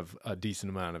just have a decent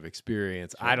amount of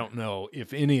experience. I don't know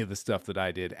if any of the stuff that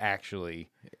I did actually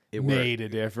made a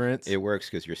difference. It works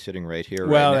because you're sitting right here.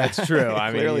 Well, right now. that's true. I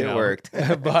mean, clearly you know, it worked.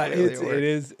 but Clearly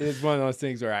it's one of those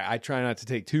things where I try not to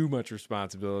take too much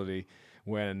responsibility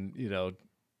when, you know,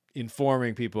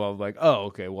 informing people of like, oh,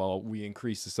 okay, well, we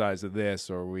increase the size of this,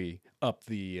 or we up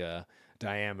the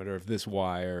diameter of this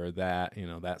wire or that, you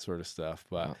know, that sort of stuff.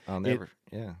 But I'll never.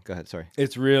 Yeah, go ahead. Sorry.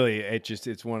 it's really,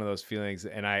 it's one of those feelings.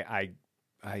 And I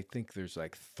think there's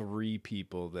like 3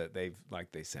 people that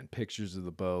they send pictures of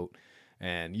the boat,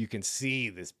 and you can see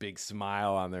this big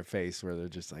smile on their face where they're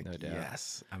just like, No doubt.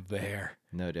 yes, I'm there.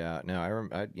 No doubt. No,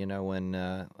 I you know, when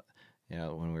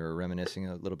when we were reminiscing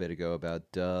a little bit ago about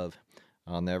Dove,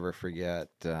 I'll never forget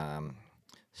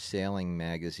Sailing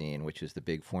Magazine, which is the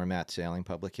big format sailing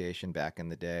publication back in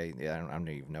the day. I don't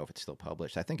even know if it's still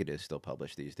published. I think it is still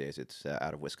published these days. It's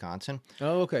out of Wisconsin.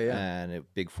 Oh, okay, yeah. And a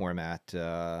big format,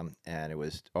 and it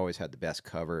was always had the best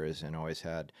covers, and always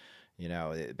had, you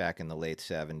know, back in the late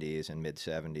 70s and mid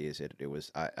 70s, it was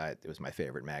my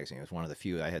favorite magazine. It was one of the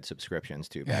few I had subscriptions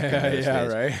to back in those Yeah,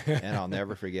 days. right. And I'll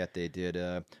never forget they did.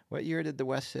 What year did the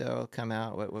West Sail come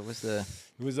out? What was the?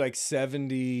 It was like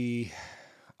 70.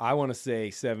 I want to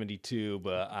say 72,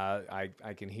 but I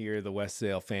can hear the West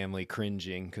Sail family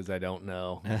cringing because I don't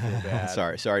know.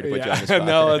 Sorry to put you on the spot.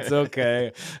 No, there. it's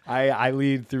okay. I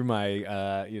lead through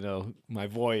my my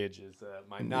voyages,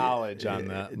 my knowledge on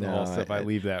the whole stuff. I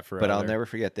leave that for. But I'll other. never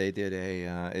forget they did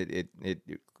it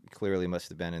clearly must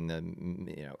have been in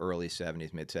the early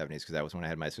 70s, mid 70s, because that was when I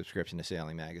had my subscription to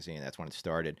Sailing Magazine. That's when it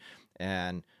started,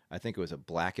 and I think it was a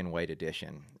black and white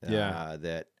edition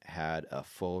that had a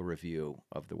full review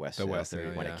of the West Sail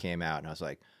 30 when it came out, and I was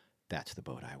like, that's the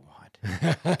boat I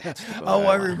want. That's the boat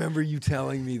I remember you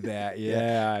telling me that.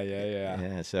 Yeah.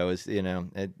 Yeah, so it's,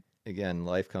 again,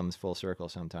 life comes full circle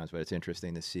sometimes, but it's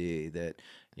interesting to see that,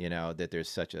 that there's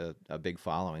such a big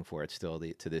following for it still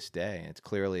to this day. It's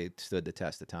clearly stood the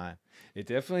test of time. It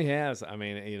definitely has. I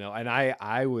mean, and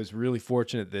I was really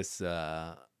fortunate this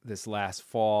last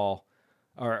fall,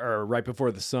 or right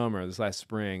before the summer, this last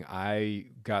spring, I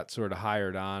got sort of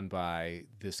hired on by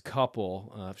this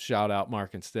couple, shout out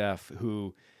Mark and Steph,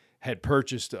 who had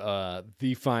purchased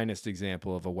the finest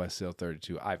example of a West Sail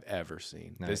 32 I've ever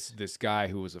seen. Nice. This guy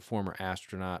who was a former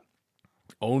astronaut,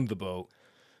 owned the boat,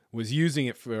 was using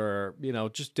it for,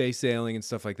 just day sailing and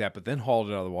stuff like that, but then hauled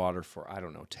it out of the water for,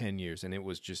 10 years. And it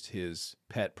was just his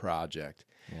pet project.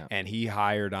 Yeah. And he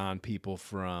hired on people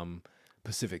from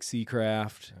Pacific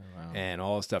Seacraft and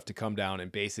all the stuff to come down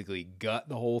and basically gut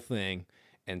the whole thing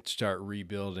and start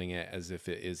rebuilding it as if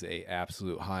it is a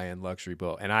absolute high-end luxury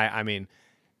boat. And I mean,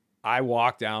 I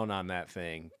walked down on that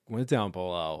thing, went down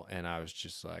below, and I was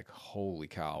just like, holy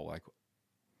cow, like,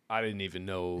 I didn't even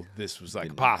know this was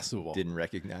possible. Didn't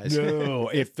recognize. No,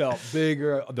 it felt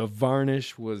bigger. The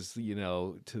varnish was, to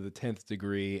the 10th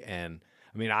degree. And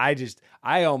I mean,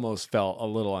 I almost felt a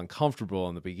little uncomfortable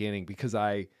in the beginning because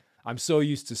I'm so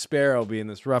used to Sparrow being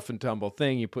this rough and tumble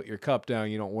thing. You put your cup down,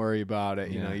 you don't worry about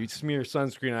it. You smear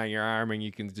sunscreen on your arm and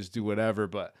you can just do whatever.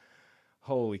 But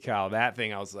holy cow, that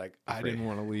thing, I was like, I didn't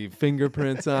want to leave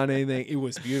fingerprints on anything. It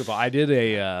was beautiful. I did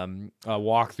a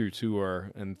walkthrough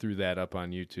tour and threw that up on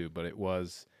YouTube, but it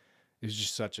was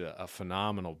just such a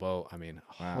phenomenal boat. I mean,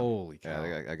 wow. Holy cow.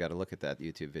 Yeah, I got to look at that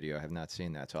YouTube video. I have not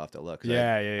seen that, so I'll have to look.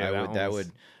 Yeah.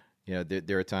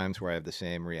 There are times where I have the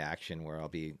same reaction where I'll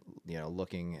be,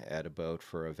 looking at a boat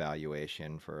for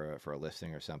evaluation for a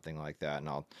listing or something like that, and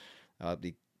I'll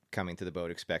be coming to the boat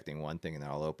expecting one thing, and then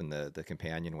I'll open the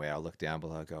companionway. I'll look down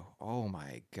below, and go, oh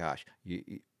my gosh,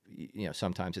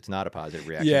 sometimes it's not a positive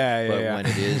reaction. But when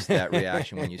it is that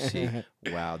reaction, when you see,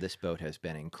 wow, this boat has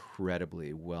been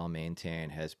incredibly well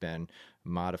maintained, has been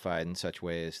modified in such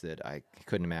ways that I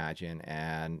couldn't imagine,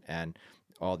 and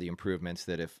all the improvements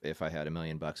that if I had $1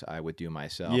 million I would do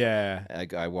myself. Yeah.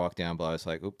 I walked down below. I was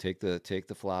like, oop, take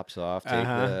the flops off,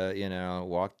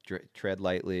 walk, tread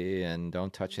lightly, and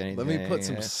don't touch anything. Let me put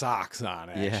some socks on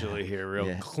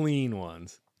here, clean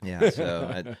ones. Yeah, so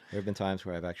there have been times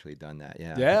where I've actually done that.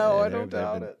 Yeah. I don't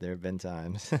doubt it. There have been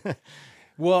times.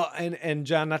 Well, and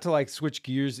John, not to switch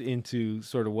gears into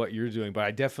sort of what you're doing, but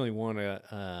I definitely want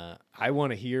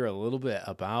to hear a little bit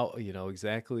about,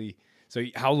 exactly. So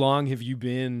how long have you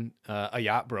been a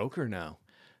yacht broker now?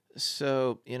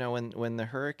 So, when the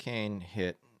hurricane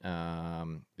hit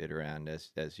Bitterend,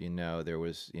 as you know, there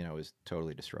was, it was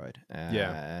totally destroyed.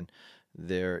 And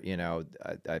there,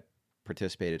 I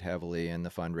participated heavily in the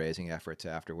fundraising efforts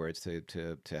afterwards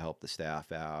to help the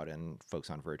staff out and folks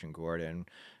on Virgin Gorda. And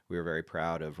we were very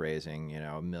proud of raising,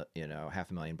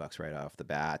 $500,000 right off the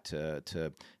bat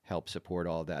to help support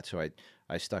all of that. So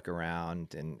I stuck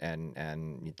around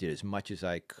and did as much as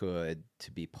I could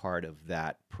to be part of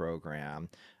that program.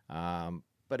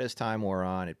 But as time wore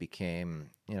on, it became,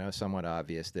 somewhat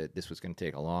obvious that this was going to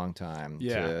take a long time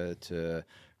to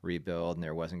rebuild, and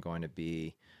there wasn't going to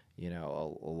be, a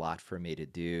lot for me to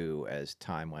do as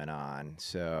time went on.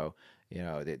 So,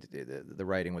 the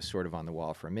writing was sort of on the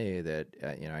wall for me that,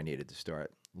 I needed to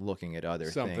start looking at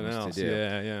other Something things else. to do.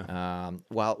 Yeah.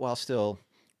 While still,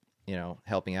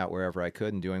 helping out wherever I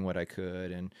could and doing what I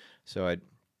could. And so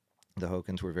the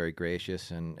Hokins were very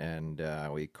gracious, and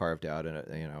we carved out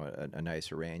a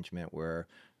nice arrangement where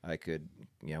I could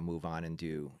move on and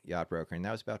do Yacht Broker, and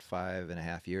that was about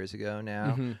 5.5 years ago now.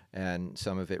 Mm-hmm. And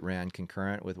some of it ran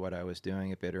concurrent with what I was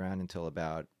doing at Bitaround until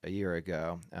about a year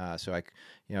ago. So I,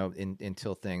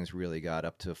 until things really got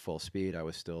up to full speed, I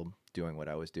was still doing what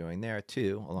I was doing there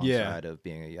too, alongside of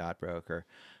being a yacht broker.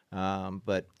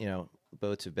 But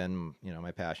boats have been,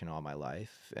 my passion all my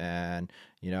life. And,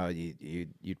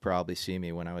 you'd probably see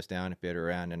me when I was down at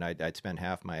Bitaround, and I'd spend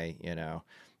half my,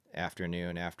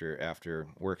 afternoon after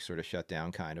work sort of shut down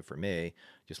kind of for me,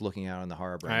 just looking out on the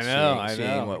harbor and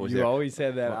seeing what was you there. always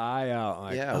had that eye out.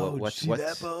 Like,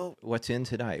 what's in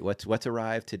tonight? What's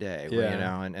arrived today?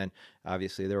 Yeah. And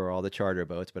obviously there were all the charter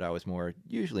boats, but I was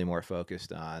usually more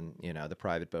focused on, the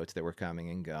private boats that were coming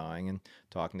and going, and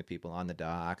talking to people on the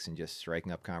docks and just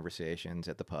striking up conversations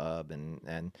at the pub,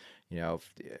 and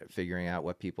figuring out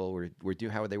what people were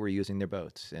how they were using their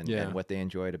boats, and what they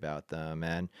enjoyed about them,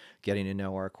 and getting to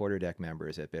know our quarterdeck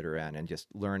members at Bitaround and just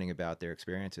learning about their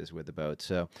experiences with the boat.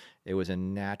 So it was a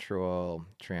natural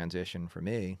transition for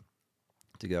me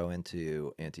to go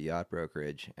into yacht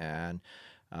brokerage. And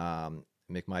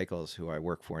McMichael's, who I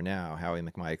work for now, Howie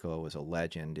McMichael, was a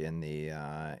legend in the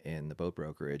boat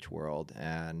brokerage world,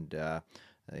 and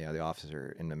the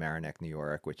officer in Mamaroneck, New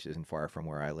York, which isn't far from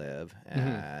where I live.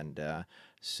 And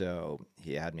so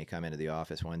he had me come into the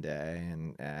office one day,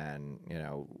 and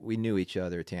we knew each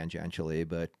other tangentially,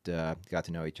 but got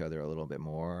to know each other a little bit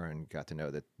more, and got to know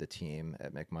the team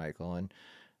at McMichael,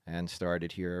 and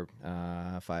started here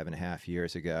 5.5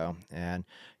 years ago. And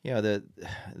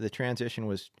the transition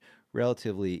was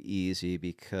relatively easy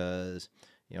because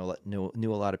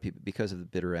knew a lot of people because of the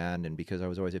Bitaround, and because I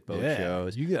was always at boat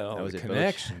shows. You got all the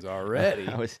connections already.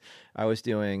 I was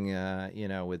doing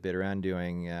with Bitaround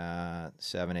doing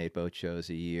 7-8 boat shows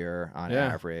a year on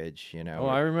average.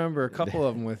 I remember a couple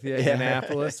of them with you.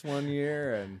 Annapolis one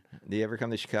year. And do you ever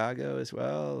come to Chicago as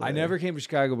well? I never came to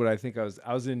Chicago, but I think I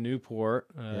was in Newport.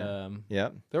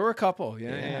 Yep. There were a couple.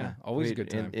 Always a good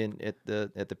time.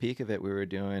 At the peak of it, we were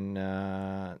doing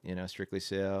Strictly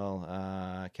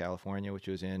Sail California, which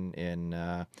was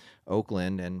in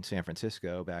Oakland and San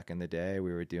Francisco back in the day.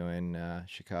 We were doing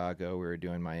Chicago, we were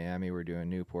doing Miami, we were doing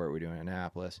Newport, we were doing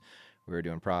Annapolis, we were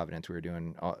doing Providence, we were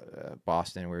doing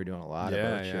Boston, we were doing a lot of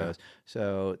boat shows.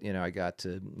 So I got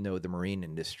to know the marine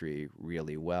industry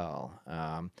really well,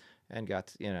 and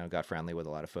got friendly with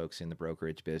a lot of folks in the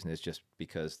brokerage business just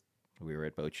because we were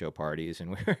at boat show parties, and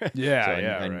we were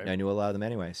I knew a lot of them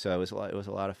anyway. So it was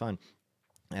a lot of fun.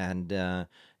 And so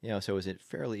it was a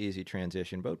fairly easy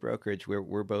transition. Boat brokerage,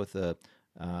 we're both a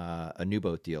new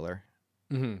boat dealer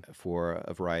for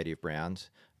a variety of brands,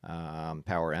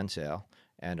 power and sail,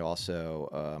 and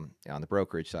also on the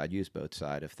brokerage side, used boat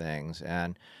side of things.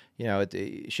 And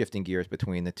shifting gears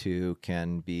between the two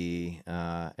can be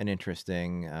an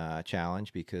interesting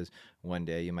challenge, because one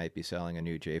day you might be selling a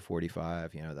new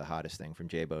J45, the hottest thing from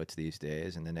J Boats these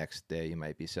days, and the next day you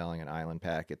might be selling an Island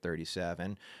Packet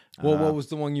 37. Well, what was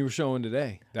the one you were showing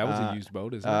today? That was a used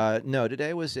boat, isn't it? No,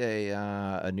 today was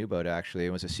a new boat, actually.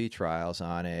 It was a Sea Trials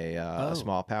on a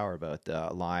small power boat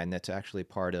line that's actually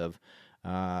part of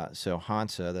so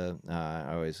Hansa,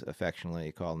 I always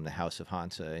affectionately call them the House of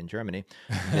Hansa in Germany.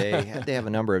 They have a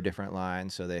number of different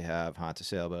lines. So they have Hansa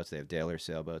sailboats, they have Daler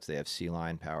sailboats, they have Sea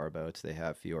Line power boats, they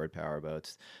have Fjord power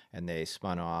boats, and they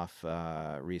spun off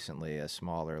recently a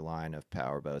smaller line of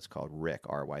power boats called RYCK,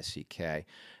 R-Y-C-K.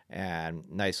 And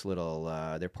nice little,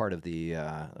 they're part of the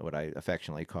what I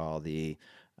affectionately call the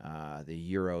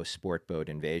Euro sport boat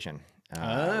invasion.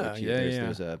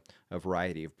 There's a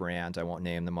variety of brands. I won't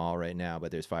name them all right now, but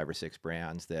there's 5 or 6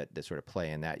 brands that sort of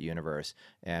play in that universe,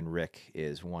 and RYCK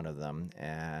is one of them.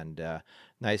 And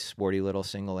nice, sporty little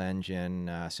single engine,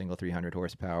 single 300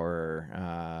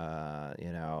 horsepower,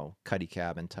 cuddy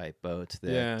cabin type boats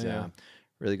that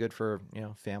really good for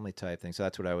family type things. So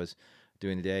that's what I was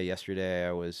doing today. Yesterday,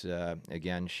 I was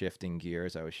again shifting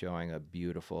gears. I was showing a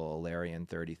beautiful Larian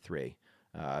 33.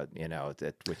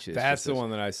 which is That's just the this- one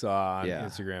that I saw on Yeah.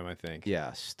 Instagram, I think.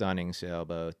 Yeah, stunning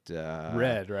sailboat.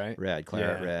 Red, right? Red,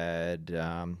 claret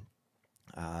Yeah.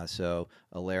 red. So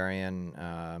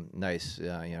Alarian, nice,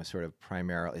 sort of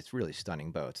primarily, it's really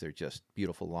stunning boats. They're just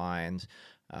beautiful lines.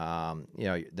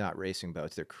 Not racing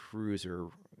boats. They're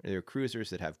cruisers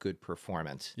that have good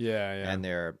performance. Yeah, yeah. And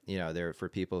they're for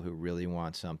people who really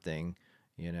want something,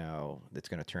 that's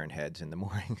going to turn heads in the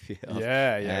mooring field.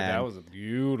 Yeah, yeah. That And was a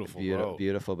beautiful boat.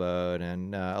 beautiful boat.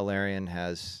 And Alarian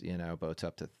has, boats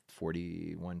up to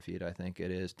 41 feet, I think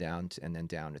it is, and then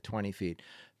down to 20 feet.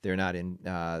 They're not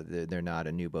they're not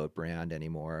a new boat brand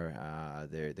anymore.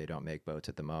 They don't make boats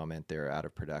at the moment. They're out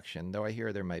of production. Though I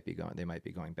hear they might be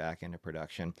going back into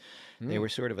production. They were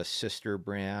sort of a sister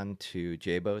brand to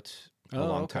J Boats a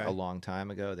long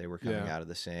time ago. They were coming out of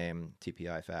the same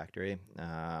TPI factory.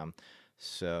 But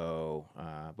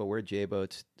we're a J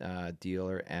Boats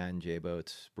dealer and J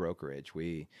Boats brokerage.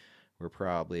 We're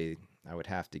probably, I would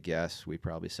have to guess, we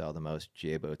probably sell the most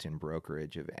J Boats in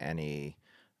brokerage of any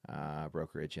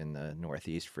brokerage in the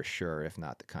Northeast for sure, if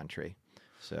not the country.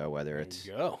 So whether it's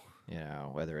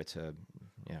whether it's a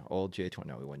old J20,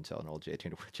 no, we wouldn't sell an old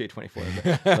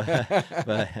J24,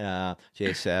 but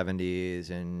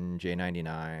J70s and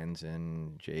J99s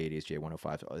and J80s,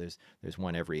 J105s. Oh, there's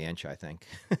one every inch, I think.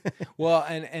 Well,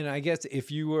 and I guess if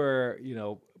you were,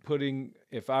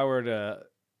 if I were to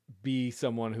be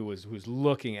someone who's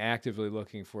actively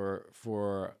looking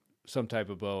for some type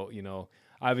of boat,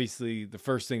 obviously the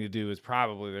first thing to do is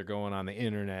probably they're going on the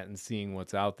internet and seeing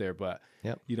what's out there. But,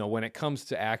 when it comes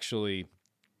to actually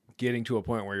getting to a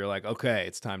point where you're like, okay,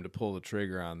 it's time to pull the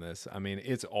trigger on this, I mean,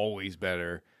 it's always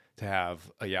better to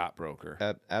have a yacht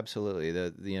broker. Absolutely.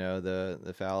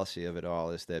 The fallacy of it all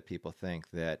is that people think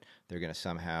that they're going to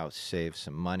somehow save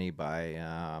some money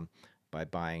by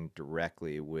buying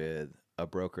directly with a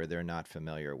broker they're not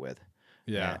familiar with.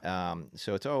 Yeah.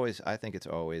 So I think it's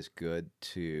always good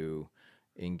to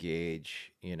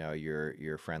engage,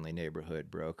 your friendly neighborhood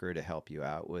broker to help you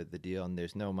out with the deal. And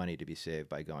there's no money to be saved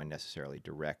by going necessarily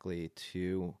directly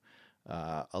to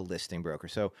a listing broker.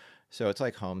 So it's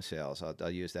like home sales.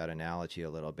 I'll use that analogy a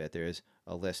little bit. There's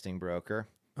a listing broker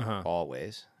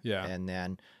always, and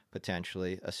then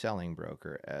potentially a selling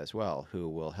broker as well, who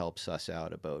will help suss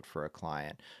out a boat for a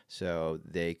client. So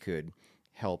they could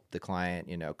help the client,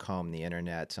 comb the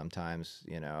internet. Sometimes,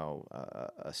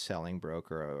 a selling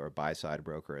broker or a buy-side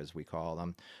broker, as we call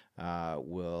them,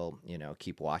 will,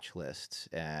 keep watch lists,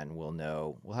 and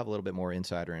we'll have a little bit more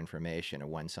insider information of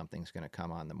when something's going to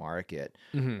come on the market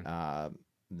than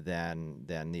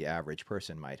the average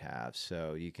person might have.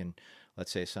 So you can,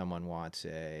 let's say someone wants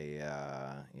let's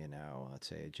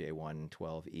say a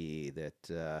J112E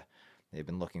that they've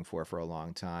been looking for a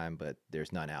long time, but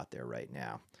there's none out there right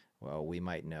now. Well, we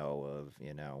might know of,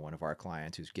 one of our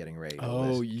clients who's getting ready to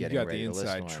list. Oh, you got the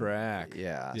inside track.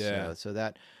 Yeah. So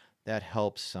that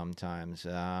helps sometimes.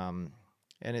 And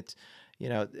it's,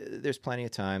 there's plenty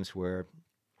of times where,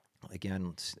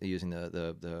 again, using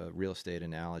the real estate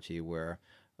analogy, where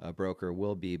a broker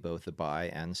will be both the buy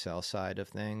and sell side of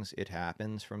things. It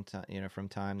happens from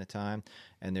time to time,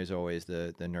 and there's always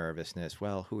the nervousness.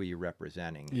 Well, who are you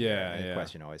representing? The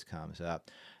question always comes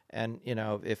up. And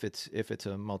if it's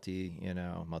a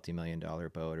multi-million-dollar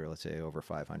boat, or let's say over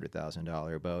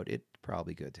 $500,000 boat, it's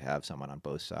probably good to have someone on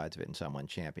both sides of it and someone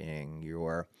championing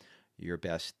your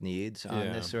best needs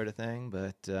on this sort of thing.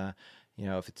 But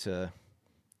if it's a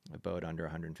boat under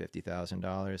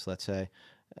 $150,000, let's say,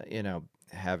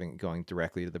 going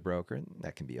directly to the broker,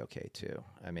 that can be okay too.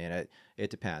 I mean, it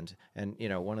depends. And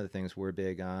one of the things we're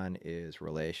big on is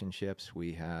relationships.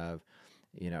 We have,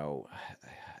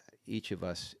 each of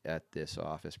us at this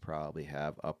office probably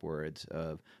have upwards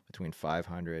of between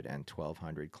 500 and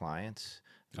 1,200 clients.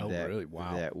 Really?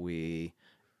 Wow. That we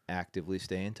actively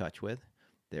stay in touch with,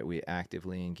 that we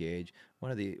actively engage. One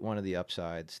of the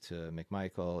upsides to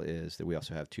McMichael is that we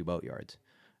also have 2 boat yards,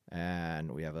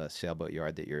 and we have a sailboat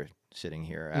yard that you're sitting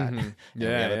here at. And we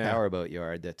have a powerboat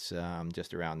yard that's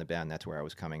just around the bend. That's where I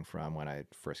was coming from when I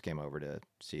first came over to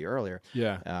see you earlier.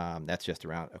 That's just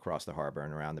across the harbor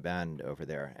and around the bend over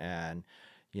there. And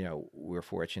we're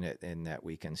fortunate in that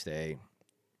we can stay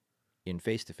in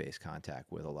face-to-face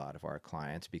contact with a lot of our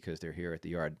clients because they're here at the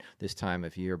yard. This time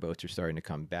of year, boats are starting to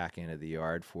come back into the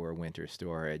yard for winter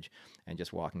storage, and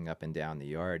just walking up and down the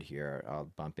yard here,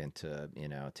 I'll bump into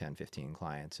 10, 15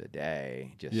 clients a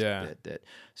day.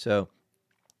 So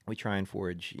we try and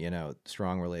forge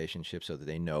strong relationships so that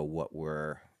they know what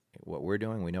we're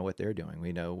doing. We know what they're doing.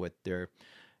 We know what they're.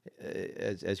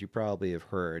 As you probably have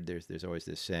heard, there's always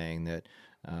this saying that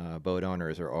boat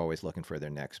owners are always looking for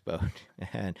their next boat,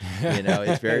 and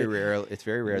it's very rare. It's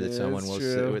very rare that someone will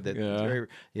say that. Yeah. It's very,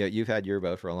 you've had your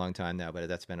boat for a long time now, but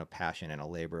that's been a passion and a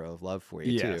labor of love for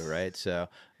you Yes. too, right? So,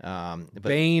 but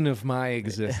Bane of my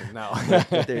existence. No.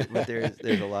 but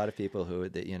there's a lot of people who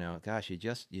that gosh, you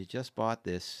just bought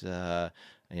this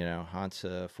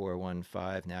Hansa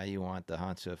 415. Now you want the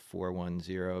Hansa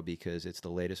 410 because it's the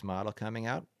latest model coming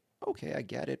out. Okay, I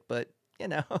get it, but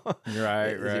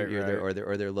Right. or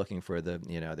they're looking for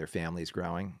their family's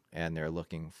growing and they're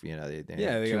looking for, they have they 2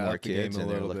 gotta more up the game kids a and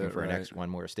they're little looking bit, for right. one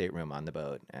more stateroom on the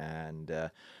boat, and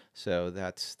so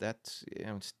that's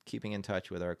it's keeping in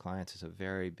touch with our clients is a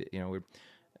very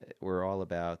we're all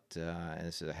about, and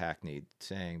this is a hackneyed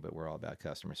saying, but we're all about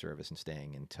customer service and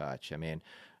staying in touch. I mean,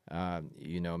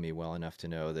 you know me well enough to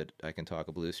know that I can talk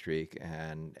a blue streak,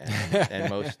 and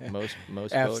most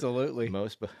Absolutely.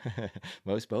 most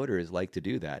boaters like to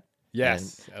do that.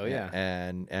 Yes.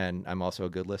 And I'm also a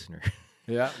good listener.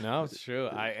 Yeah, no, it's true.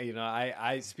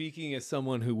 I speaking as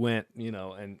someone who went,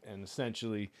 and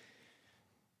essentially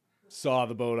saw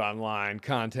the boat online,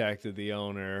 contacted the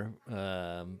owner,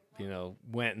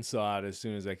 went and saw it as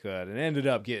soon as I could, and ended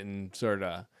up getting sort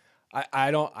of.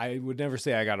 I would never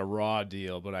say I got a raw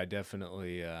deal, but I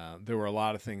definitely there were a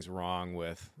lot of things wrong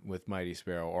with Mighty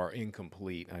Sparrow, or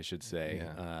incomplete, I should say,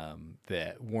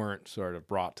 that weren't sort of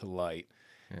brought to light.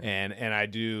 Yeah. And I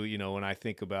do, when I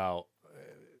think about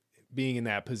being in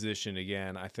that position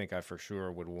again, I think I for sure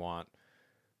would want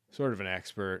sort of an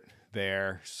expert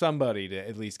there, somebody to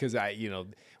at least, because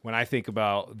when I think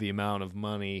about the amount of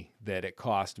money that it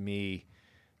cost me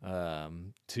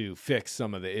to fix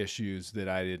some of the issues that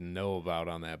I didn't know about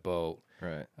on that boat,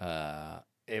 right?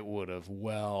 It would have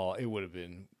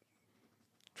been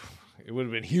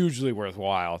hugely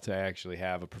worthwhile to actually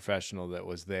have a professional that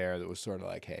was there, that was sort of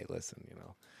like, hey, listen,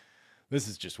 this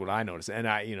is just what I noticed. And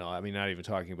I mean, not even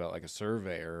talking about like a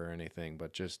surveyor or anything,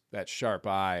 but just that sharp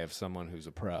eye of someone who's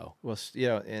a pro. Well,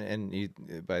 and you,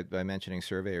 by mentioning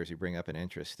surveyors, you bring up an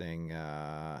interesting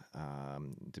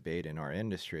debate in our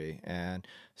industry, and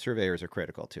surveyors are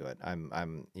critical to it. I'm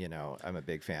a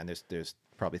big fan. There's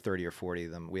probably 30 or 40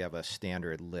 of them. We have a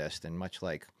standard list, and much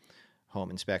like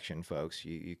home inspection folks,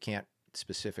 you can't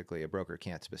specifically, a broker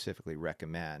can't specifically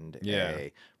recommend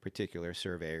a particular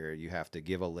surveyor. You have to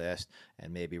give a list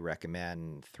and maybe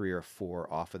recommend 3 or 4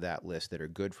 off of that list that are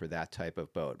good for that type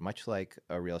of boat, much like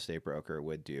a real estate broker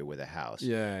would do with a house.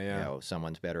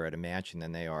 Someone's better at a mansion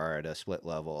than they are at a split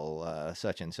level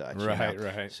such and such.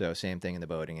 Right. So same thing in the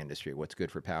boating industry. What's good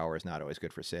for power is not always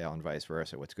good for sail, and vice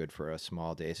versa. What's good for a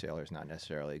small day sailor is not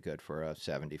necessarily good for a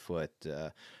 70-foot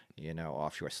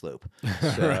offshore sloop.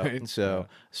 So, Right. So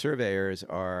surveyors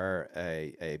are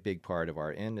a big part of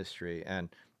our industry, and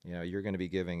you're going to be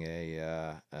giving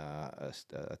a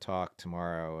talk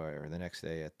tomorrow or the next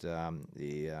day at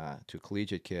to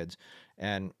collegiate kids,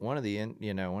 and one of the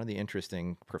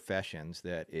interesting professions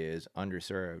that is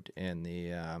underserved in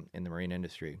the marine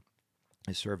industry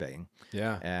is surveying.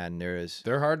 Yeah. And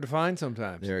they're hard to find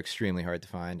sometimes. They're extremely hard to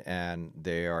find, and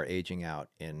they are aging out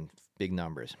in big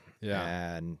numbers. Yeah.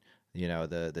 And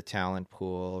the talent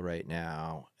pool right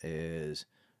now is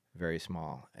very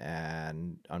small,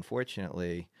 and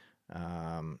unfortunately,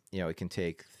 it can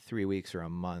take 3 weeks or a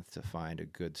month to find a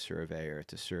good surveyor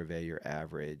to survey your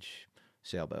average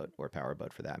sailboat or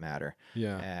powerboat, for that matter.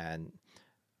 Yeah. And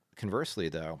conversely,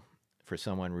 though, for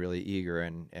someone really eager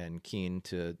and keen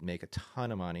to make a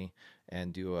ton of money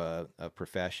and do a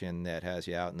profession that has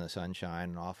you out in the sunshine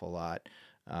an awful lot,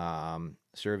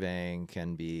 surveying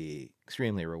can be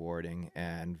extremely rewarding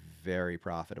and very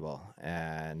profitable.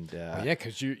 And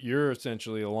because you're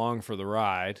essentially along for the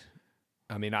ride.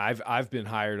 I mean, I've been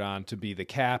hired on to be the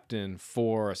captain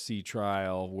for a sea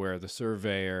trial where the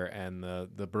surveyor and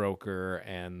the broker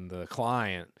and the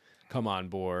client come on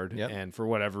board, and for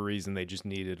whatever reason they just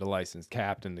needed a licensed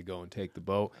captain to go and take the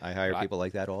boat. I hire people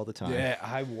like that all the time. Yeah,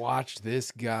 I watched this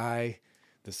guy,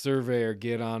 the surveyor,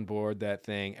 get on board that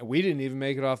thing, and we didn't even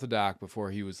make it off the dock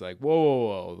before he was like,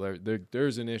 whoa,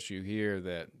 there's an issue here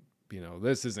that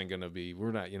this isn't going to be,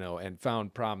 we're not, and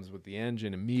found problems with the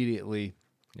engine immediately.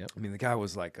 Yep. I mean, the guy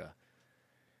was like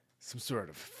some sort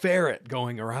of ferret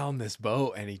going around this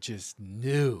boat, and he just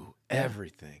knew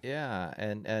everything. Yeah,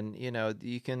 and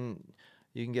you can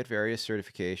get various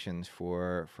certifications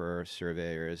for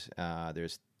surveyors.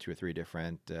 There's 2 or 3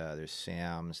 different. There's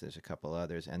SAMs. There's a couple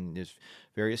others, and there's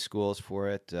various schools for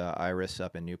it. Iris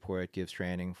up in Newport gives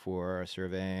training for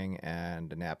surveying,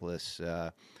 and Annapolis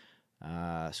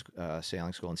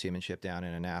Sailing School and Seamanship down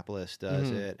in Annapolis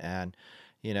does it. And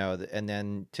and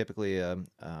then typically a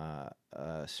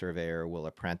surveyor will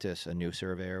apprentice, a new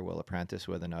surveyor will apprentice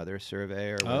with another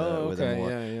surveyor with, with a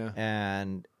more,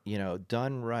 and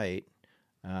done right.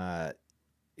 A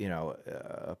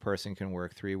person can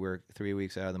work 3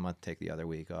 weeks out of the month, take the other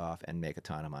week off, and make a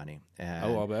ton of money. And,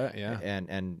 I'll bet, yeah.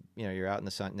 And you're out in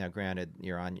the sun now. Granted,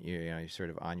 you're sort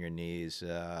of on your knees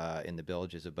in the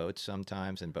bilges of boats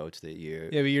sometimes, and boats that but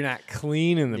you're not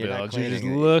cleaning the bilge. You're just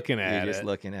looking at it. You're just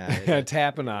looking at it,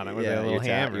 tapping on it with a little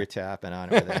hammer. You're tapping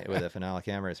on it with a phenolic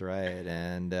hammer, is right.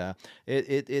 And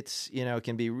it's it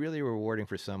can be really rewarding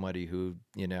for somebody who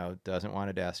doesn't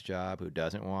want a desk job, who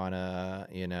doesn't want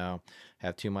to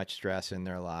have too much stress in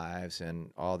their lives, and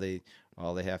all they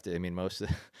have to. I mean, most of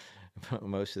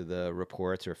the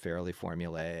reports are fairly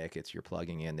formulaic. It's you're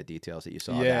plugging in the details that you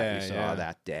saw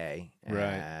that day,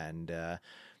 right?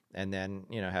 And then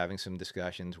having some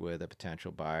discussions with a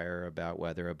potential buyer about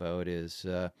whether a boat is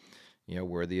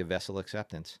worthy of vessel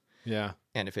acceptance. Yeah,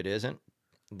 and if it isn't,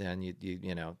 then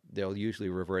they'll usually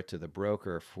revert to the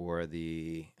broker for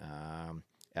the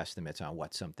estimates on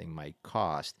what something might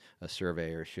cost. A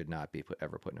surveyor should not be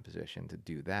ever put in a position to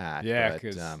do that. Yeah,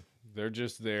 because they're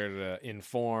just there to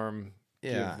inform,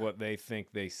 give what they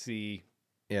think they see,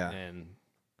 and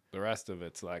the rest of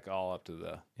it's like all up to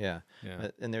the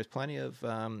And there's plenty of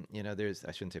there's,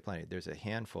 I shouldn't say plenty, there's a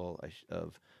handful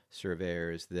of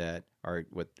surveyors that are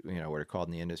what are called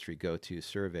in the industry go-to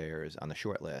surveyors on the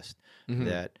short list.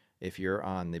 That if you're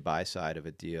on the buy side of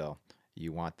a deal,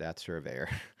 you want that surveyor.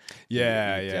 You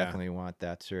definitely want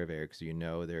that surveyor, because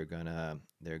they're gonna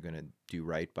do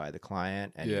right by the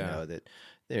client, and that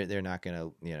they're not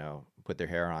gonna put their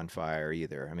hair on fire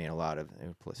either. I mean, a lot of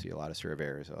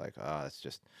surveyors are like, oh,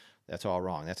 that's all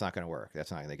wrong. That's not going to work.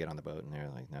 That's not. They get on the boat and they're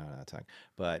like, no, that's not.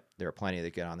 But there are plenty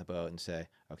that get on the boat and say,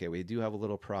 okay, we do have a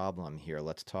little problem here.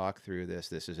 Let's talk through this.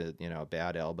 This is a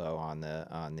bad elbow on the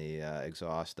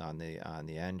exhaust on the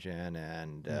engine,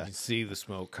 and you can see the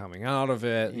smoke coming out of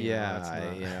it.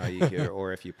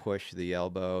 Or if you push the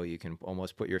elbow, you can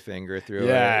almost put your finger through it.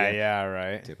 Yeah,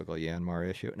 right. Typical Yanmar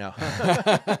issue. No,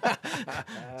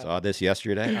 saw this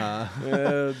yesterday.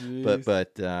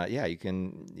 But you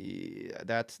can.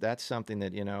 That's something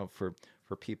that for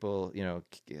people, I don't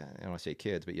want to say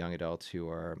kids, but young adults who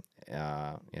are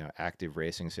active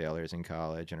racing sailors in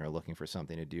college and are looking for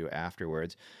something to do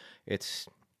afterwards. It's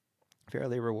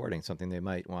fairly rewarding, something they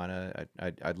might want to.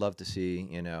 I'd love to see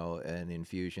an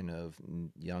infusion of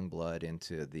young blood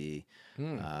into the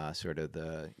sort of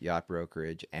the yacht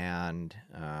brokerage and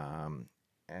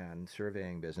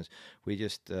surveying business. We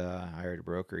just hired a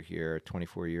broker here,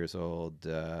 24 years old,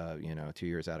 2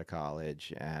 years out of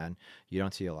college, and you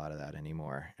don't see a lot of that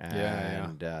anymore.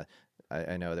 And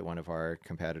I know that one of our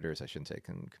competitors, I shouldn't say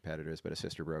competitors, but a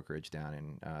sister brokerage down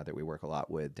in that we work a lot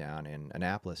with down in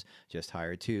Annapolis, just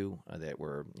hired 2 that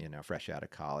were fresh out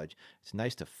of college. It's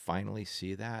nice to finally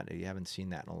see that. You haven't seen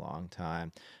that in a long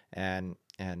time, and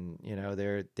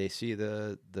they see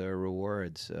the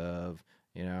rewards of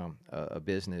a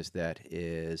business that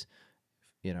is,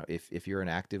 if you're an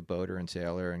active boater and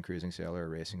sailor and cruising sailor or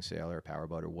racing sailor or power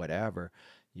boater, whatever,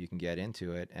 you can get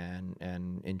into it and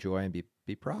enjoy and be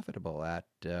profitable at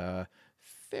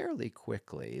fairly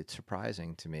quickly. It's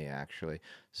surprising to me, actually.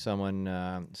 Someone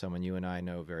you and I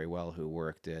know very well who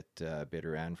worked at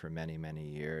Bitter End for many, many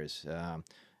years.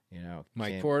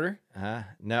 Mike Porter?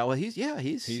 No, well, he's up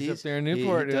there in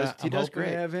Newport. He does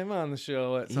great. We have him on the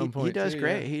show at some point. He does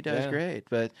great. Yeah. He does great.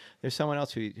 But there's someone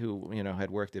else who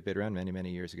had worked at Bitter End many,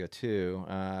 many years ago too.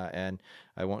 And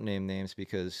I won't name names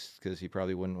because he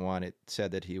probably wouldn't want it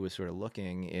said that he was sort of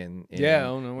looking in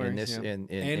anonymity's a good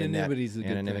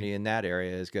anonymity thing. In that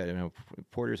area is good.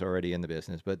 Porter's already in the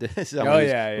business, but someone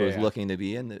who was looking to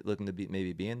be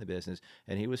maybe be in the business,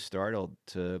 and he was startled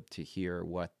to hear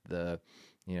what the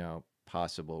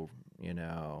possible,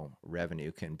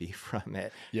 revenue can be from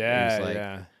it.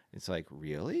 It's like,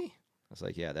 really? I was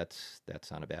like, yeah, that's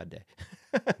on a bad day.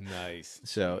 Nice.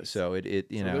 So it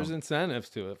there's incentives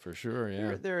to it for sure.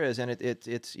 Yeah, there is, and it's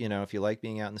if you like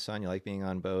being out in the sun, you like being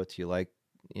on boats, you like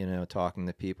talking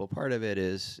to people. Part of it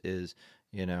is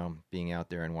being out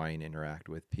there and wanting to interact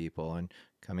with people. And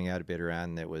coming out of Bitter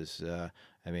End, that was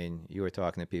you were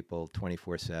talking to people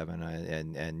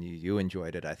 24/7, and you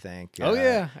enjoyed it, I think. Oh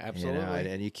yeah, absolutely.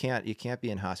 And you can't be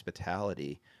in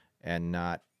hospitality and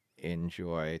not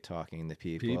enjoy talking to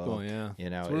people. People, yeah. You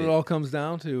know, That's what it all comes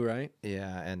down to, right?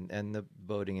 yeah, and the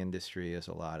boating industry is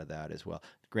a lot of that as well.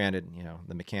 Granted, you know,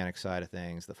 the mechanic side of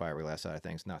things, the fiberglass side of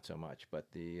things, not so much, but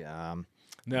the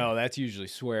No, that's usually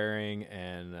swearing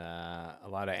and a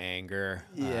lot of anger.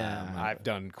 Yeah. I've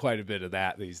done quite a bit of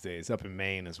that these days up in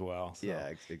Maine as well. So.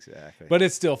 yeah, exactly. But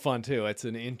it's still fun too. It's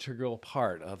an integral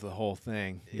part of the whole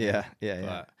thing. yeah.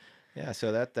 But- Yeah,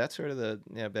 so that's sort of the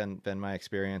been my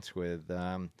experience with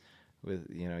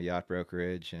yacht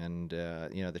brokerage, and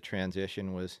the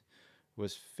transition was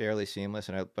fairly seamless,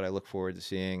 but I look forward to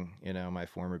seeing my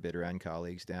former Bitter End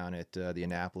colleagues down at the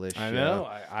Annapolis. I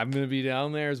know. I'm going to be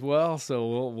down there as well. So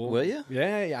we'll Will you?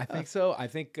 Yeah, I think so. I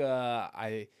think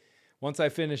once I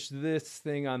finish this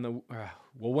thing on the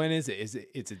when is it?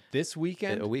 Is it this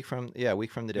weekend? A week from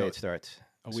the day it starts.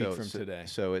 A week from today.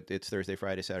 So it's Thursday,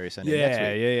 Friday, Saturday, Sunday next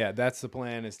week. Yeah. That's the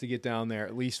plan, is to get down there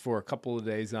at least for a couple of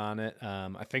days on it.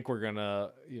 I think we're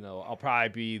gonna, I'll probably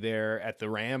be there at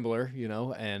the Rambler,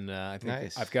 and I think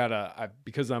Nice. I've got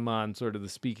because I'm on sort of the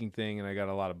speaking thing, and I got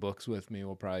a lot of books with me.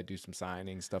 We'll probably do some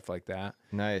signings, stuff like that.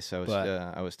 Nice.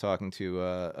 I was talking to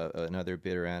another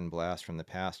Bitter End blast from the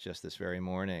past just this very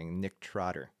morning, Nick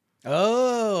Trotter.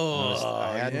 Oh,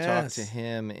 I hadn't talked to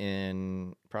him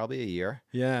in probably a year.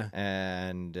 Yeah.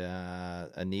 And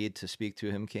a need to speak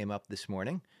to him came up this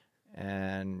morning,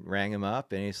 and rang him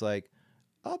up, and he's like,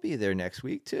 "I'll be there next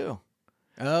week too."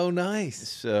 Oh, nice.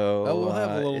 So we'll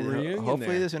have a little reunion hopefully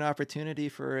there. there's an opportunity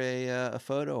for a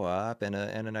photo op and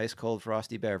a nice cold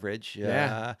frosty beverage.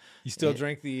 Yeah. You still yeah.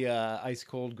 drink the ice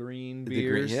cold green The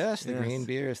beers? green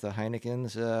beers. The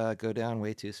Heinekens go down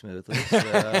way too smoothly.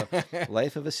 So,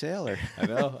 life of a sailor. I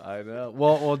know.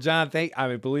 Well, John,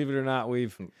 believe it or not,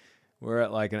 we're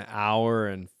at like an hour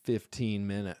and 15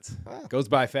 minutes. Wow. Goes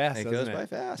by fast, It doesn't goes by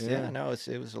fast. Yeah. Yeah, no,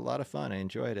 it was a lot of fun. I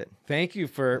enjoyed it. Thank you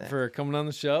for coming on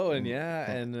the show,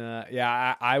 and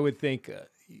I would think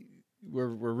we're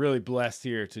really blessed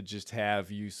here to just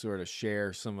have you sort of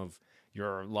share some of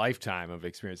your lifetime of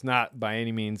experience. Not by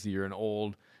any means that you're an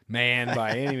old man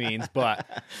by any means,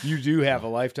 but you do have a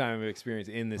lifetime of experience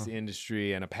in this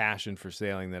industry and a passion for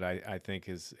sailing that I think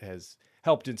has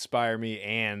helped inspire me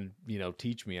and,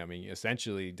 teach me. I mean,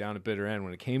 essentially down at Bitter End,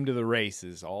 when it came to the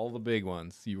races, all the big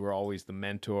ones, you were always the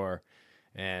mentor.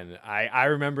 And I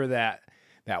remember that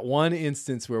one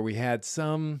instance where we had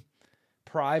some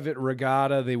private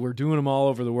regatta. They were doing them all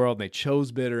over the world, and they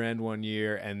chose Bitter End one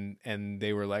year, and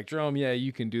they were like, "Jerome, yeah,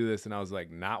 you can do this." And I was like,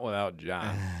 "Not without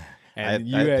John."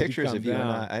 And I have had to pictures come of you and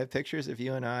down. I have pictures of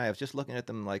you and I was just looking at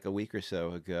them like a week or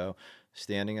so ago,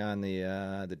 standing on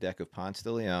the deck of Ponce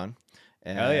de Leon.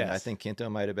 And yes. I think Quinto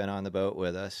might have been on the boat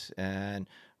with us, and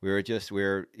we were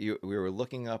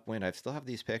looking upwind. I still have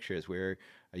these pictures where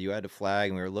you had a flag,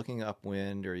 and we were looking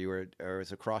upwind, or it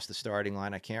was across the starting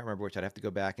line. I can't remember which. I'd have to go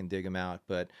back and dig them out.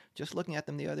 But just looking at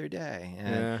them the other day,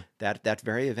 and that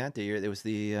very event, there was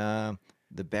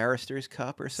the Barrister's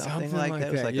Cup or something like that.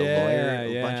 It was like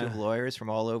a bunch of lawyers from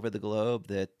all over the globe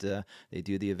that they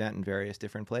do the event in various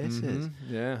different places.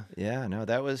 Yeah. No,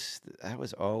 that was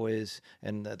always,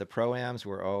 and the pro-ams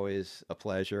were always a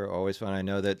pleasure, always fun. I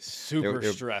know that Super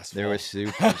stressful. They were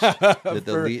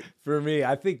super. For me,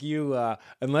 I think you,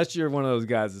 unless you're one of those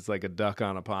guys that's like a duck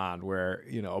on a pond, where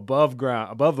above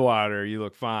the water you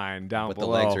look fine, down But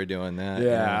below the legs are doing that.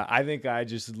 Yeah, I think I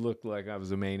just looked like I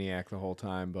was a maniac the whole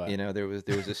time. But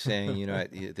there was a saying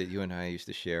that you and I used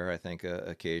to share, I think,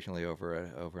 occasionally over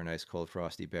a nice cold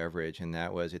frosty beverage, and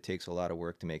that was, it takes a lot of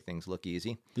work to make things look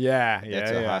easy.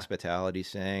 That's a hospitality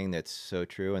saying that's so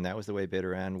true, and that was the way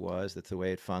Bitter End was. That's the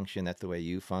way it functioned. That's the way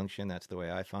you function. That's the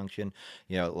way I function.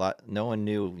 No one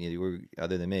knew, you were,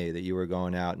 other than me, that you were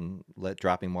going out and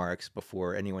dropping marks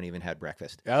before anyone even had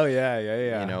breakfast. Oh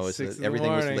yeah.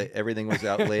 Everything was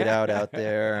laid out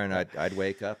there, and I'd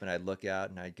wake up and I'd look out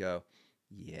and I'd go,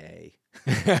 yay.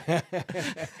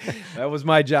 That was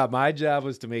my job. My job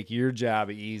was to make your job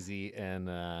easy, and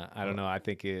I don't know. I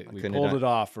think we pulled it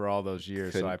off for all those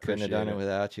years. So I appreciate couldn't have done it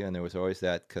without you. And there was always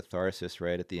that catharsis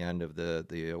right at the end of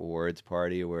the awards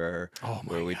party where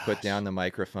we'd put down the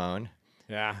microphone.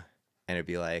 Yeah, and it'd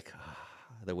be like,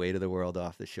 the weight of the world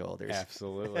off the shoulders.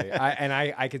 Absolutely.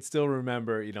 I could still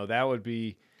remember. That would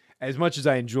be, as much as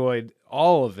I enjoyed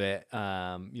all of it.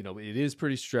 It is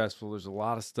pretty stressful. There's a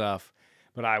lot of stuff.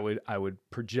 But I would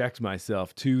project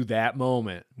myself to that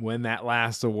moment when that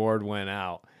last award went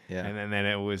out. Yeah. And then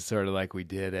it was sort of like we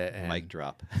did it. And mic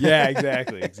drop. Yeah,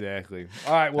 exactly.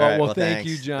 All right. Well, thank thanks.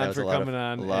 you, John, for coming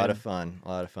on. A lot of fun.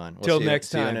 Till next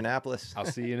See you in time. Annapolis. I'll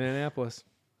see you in Annapolis.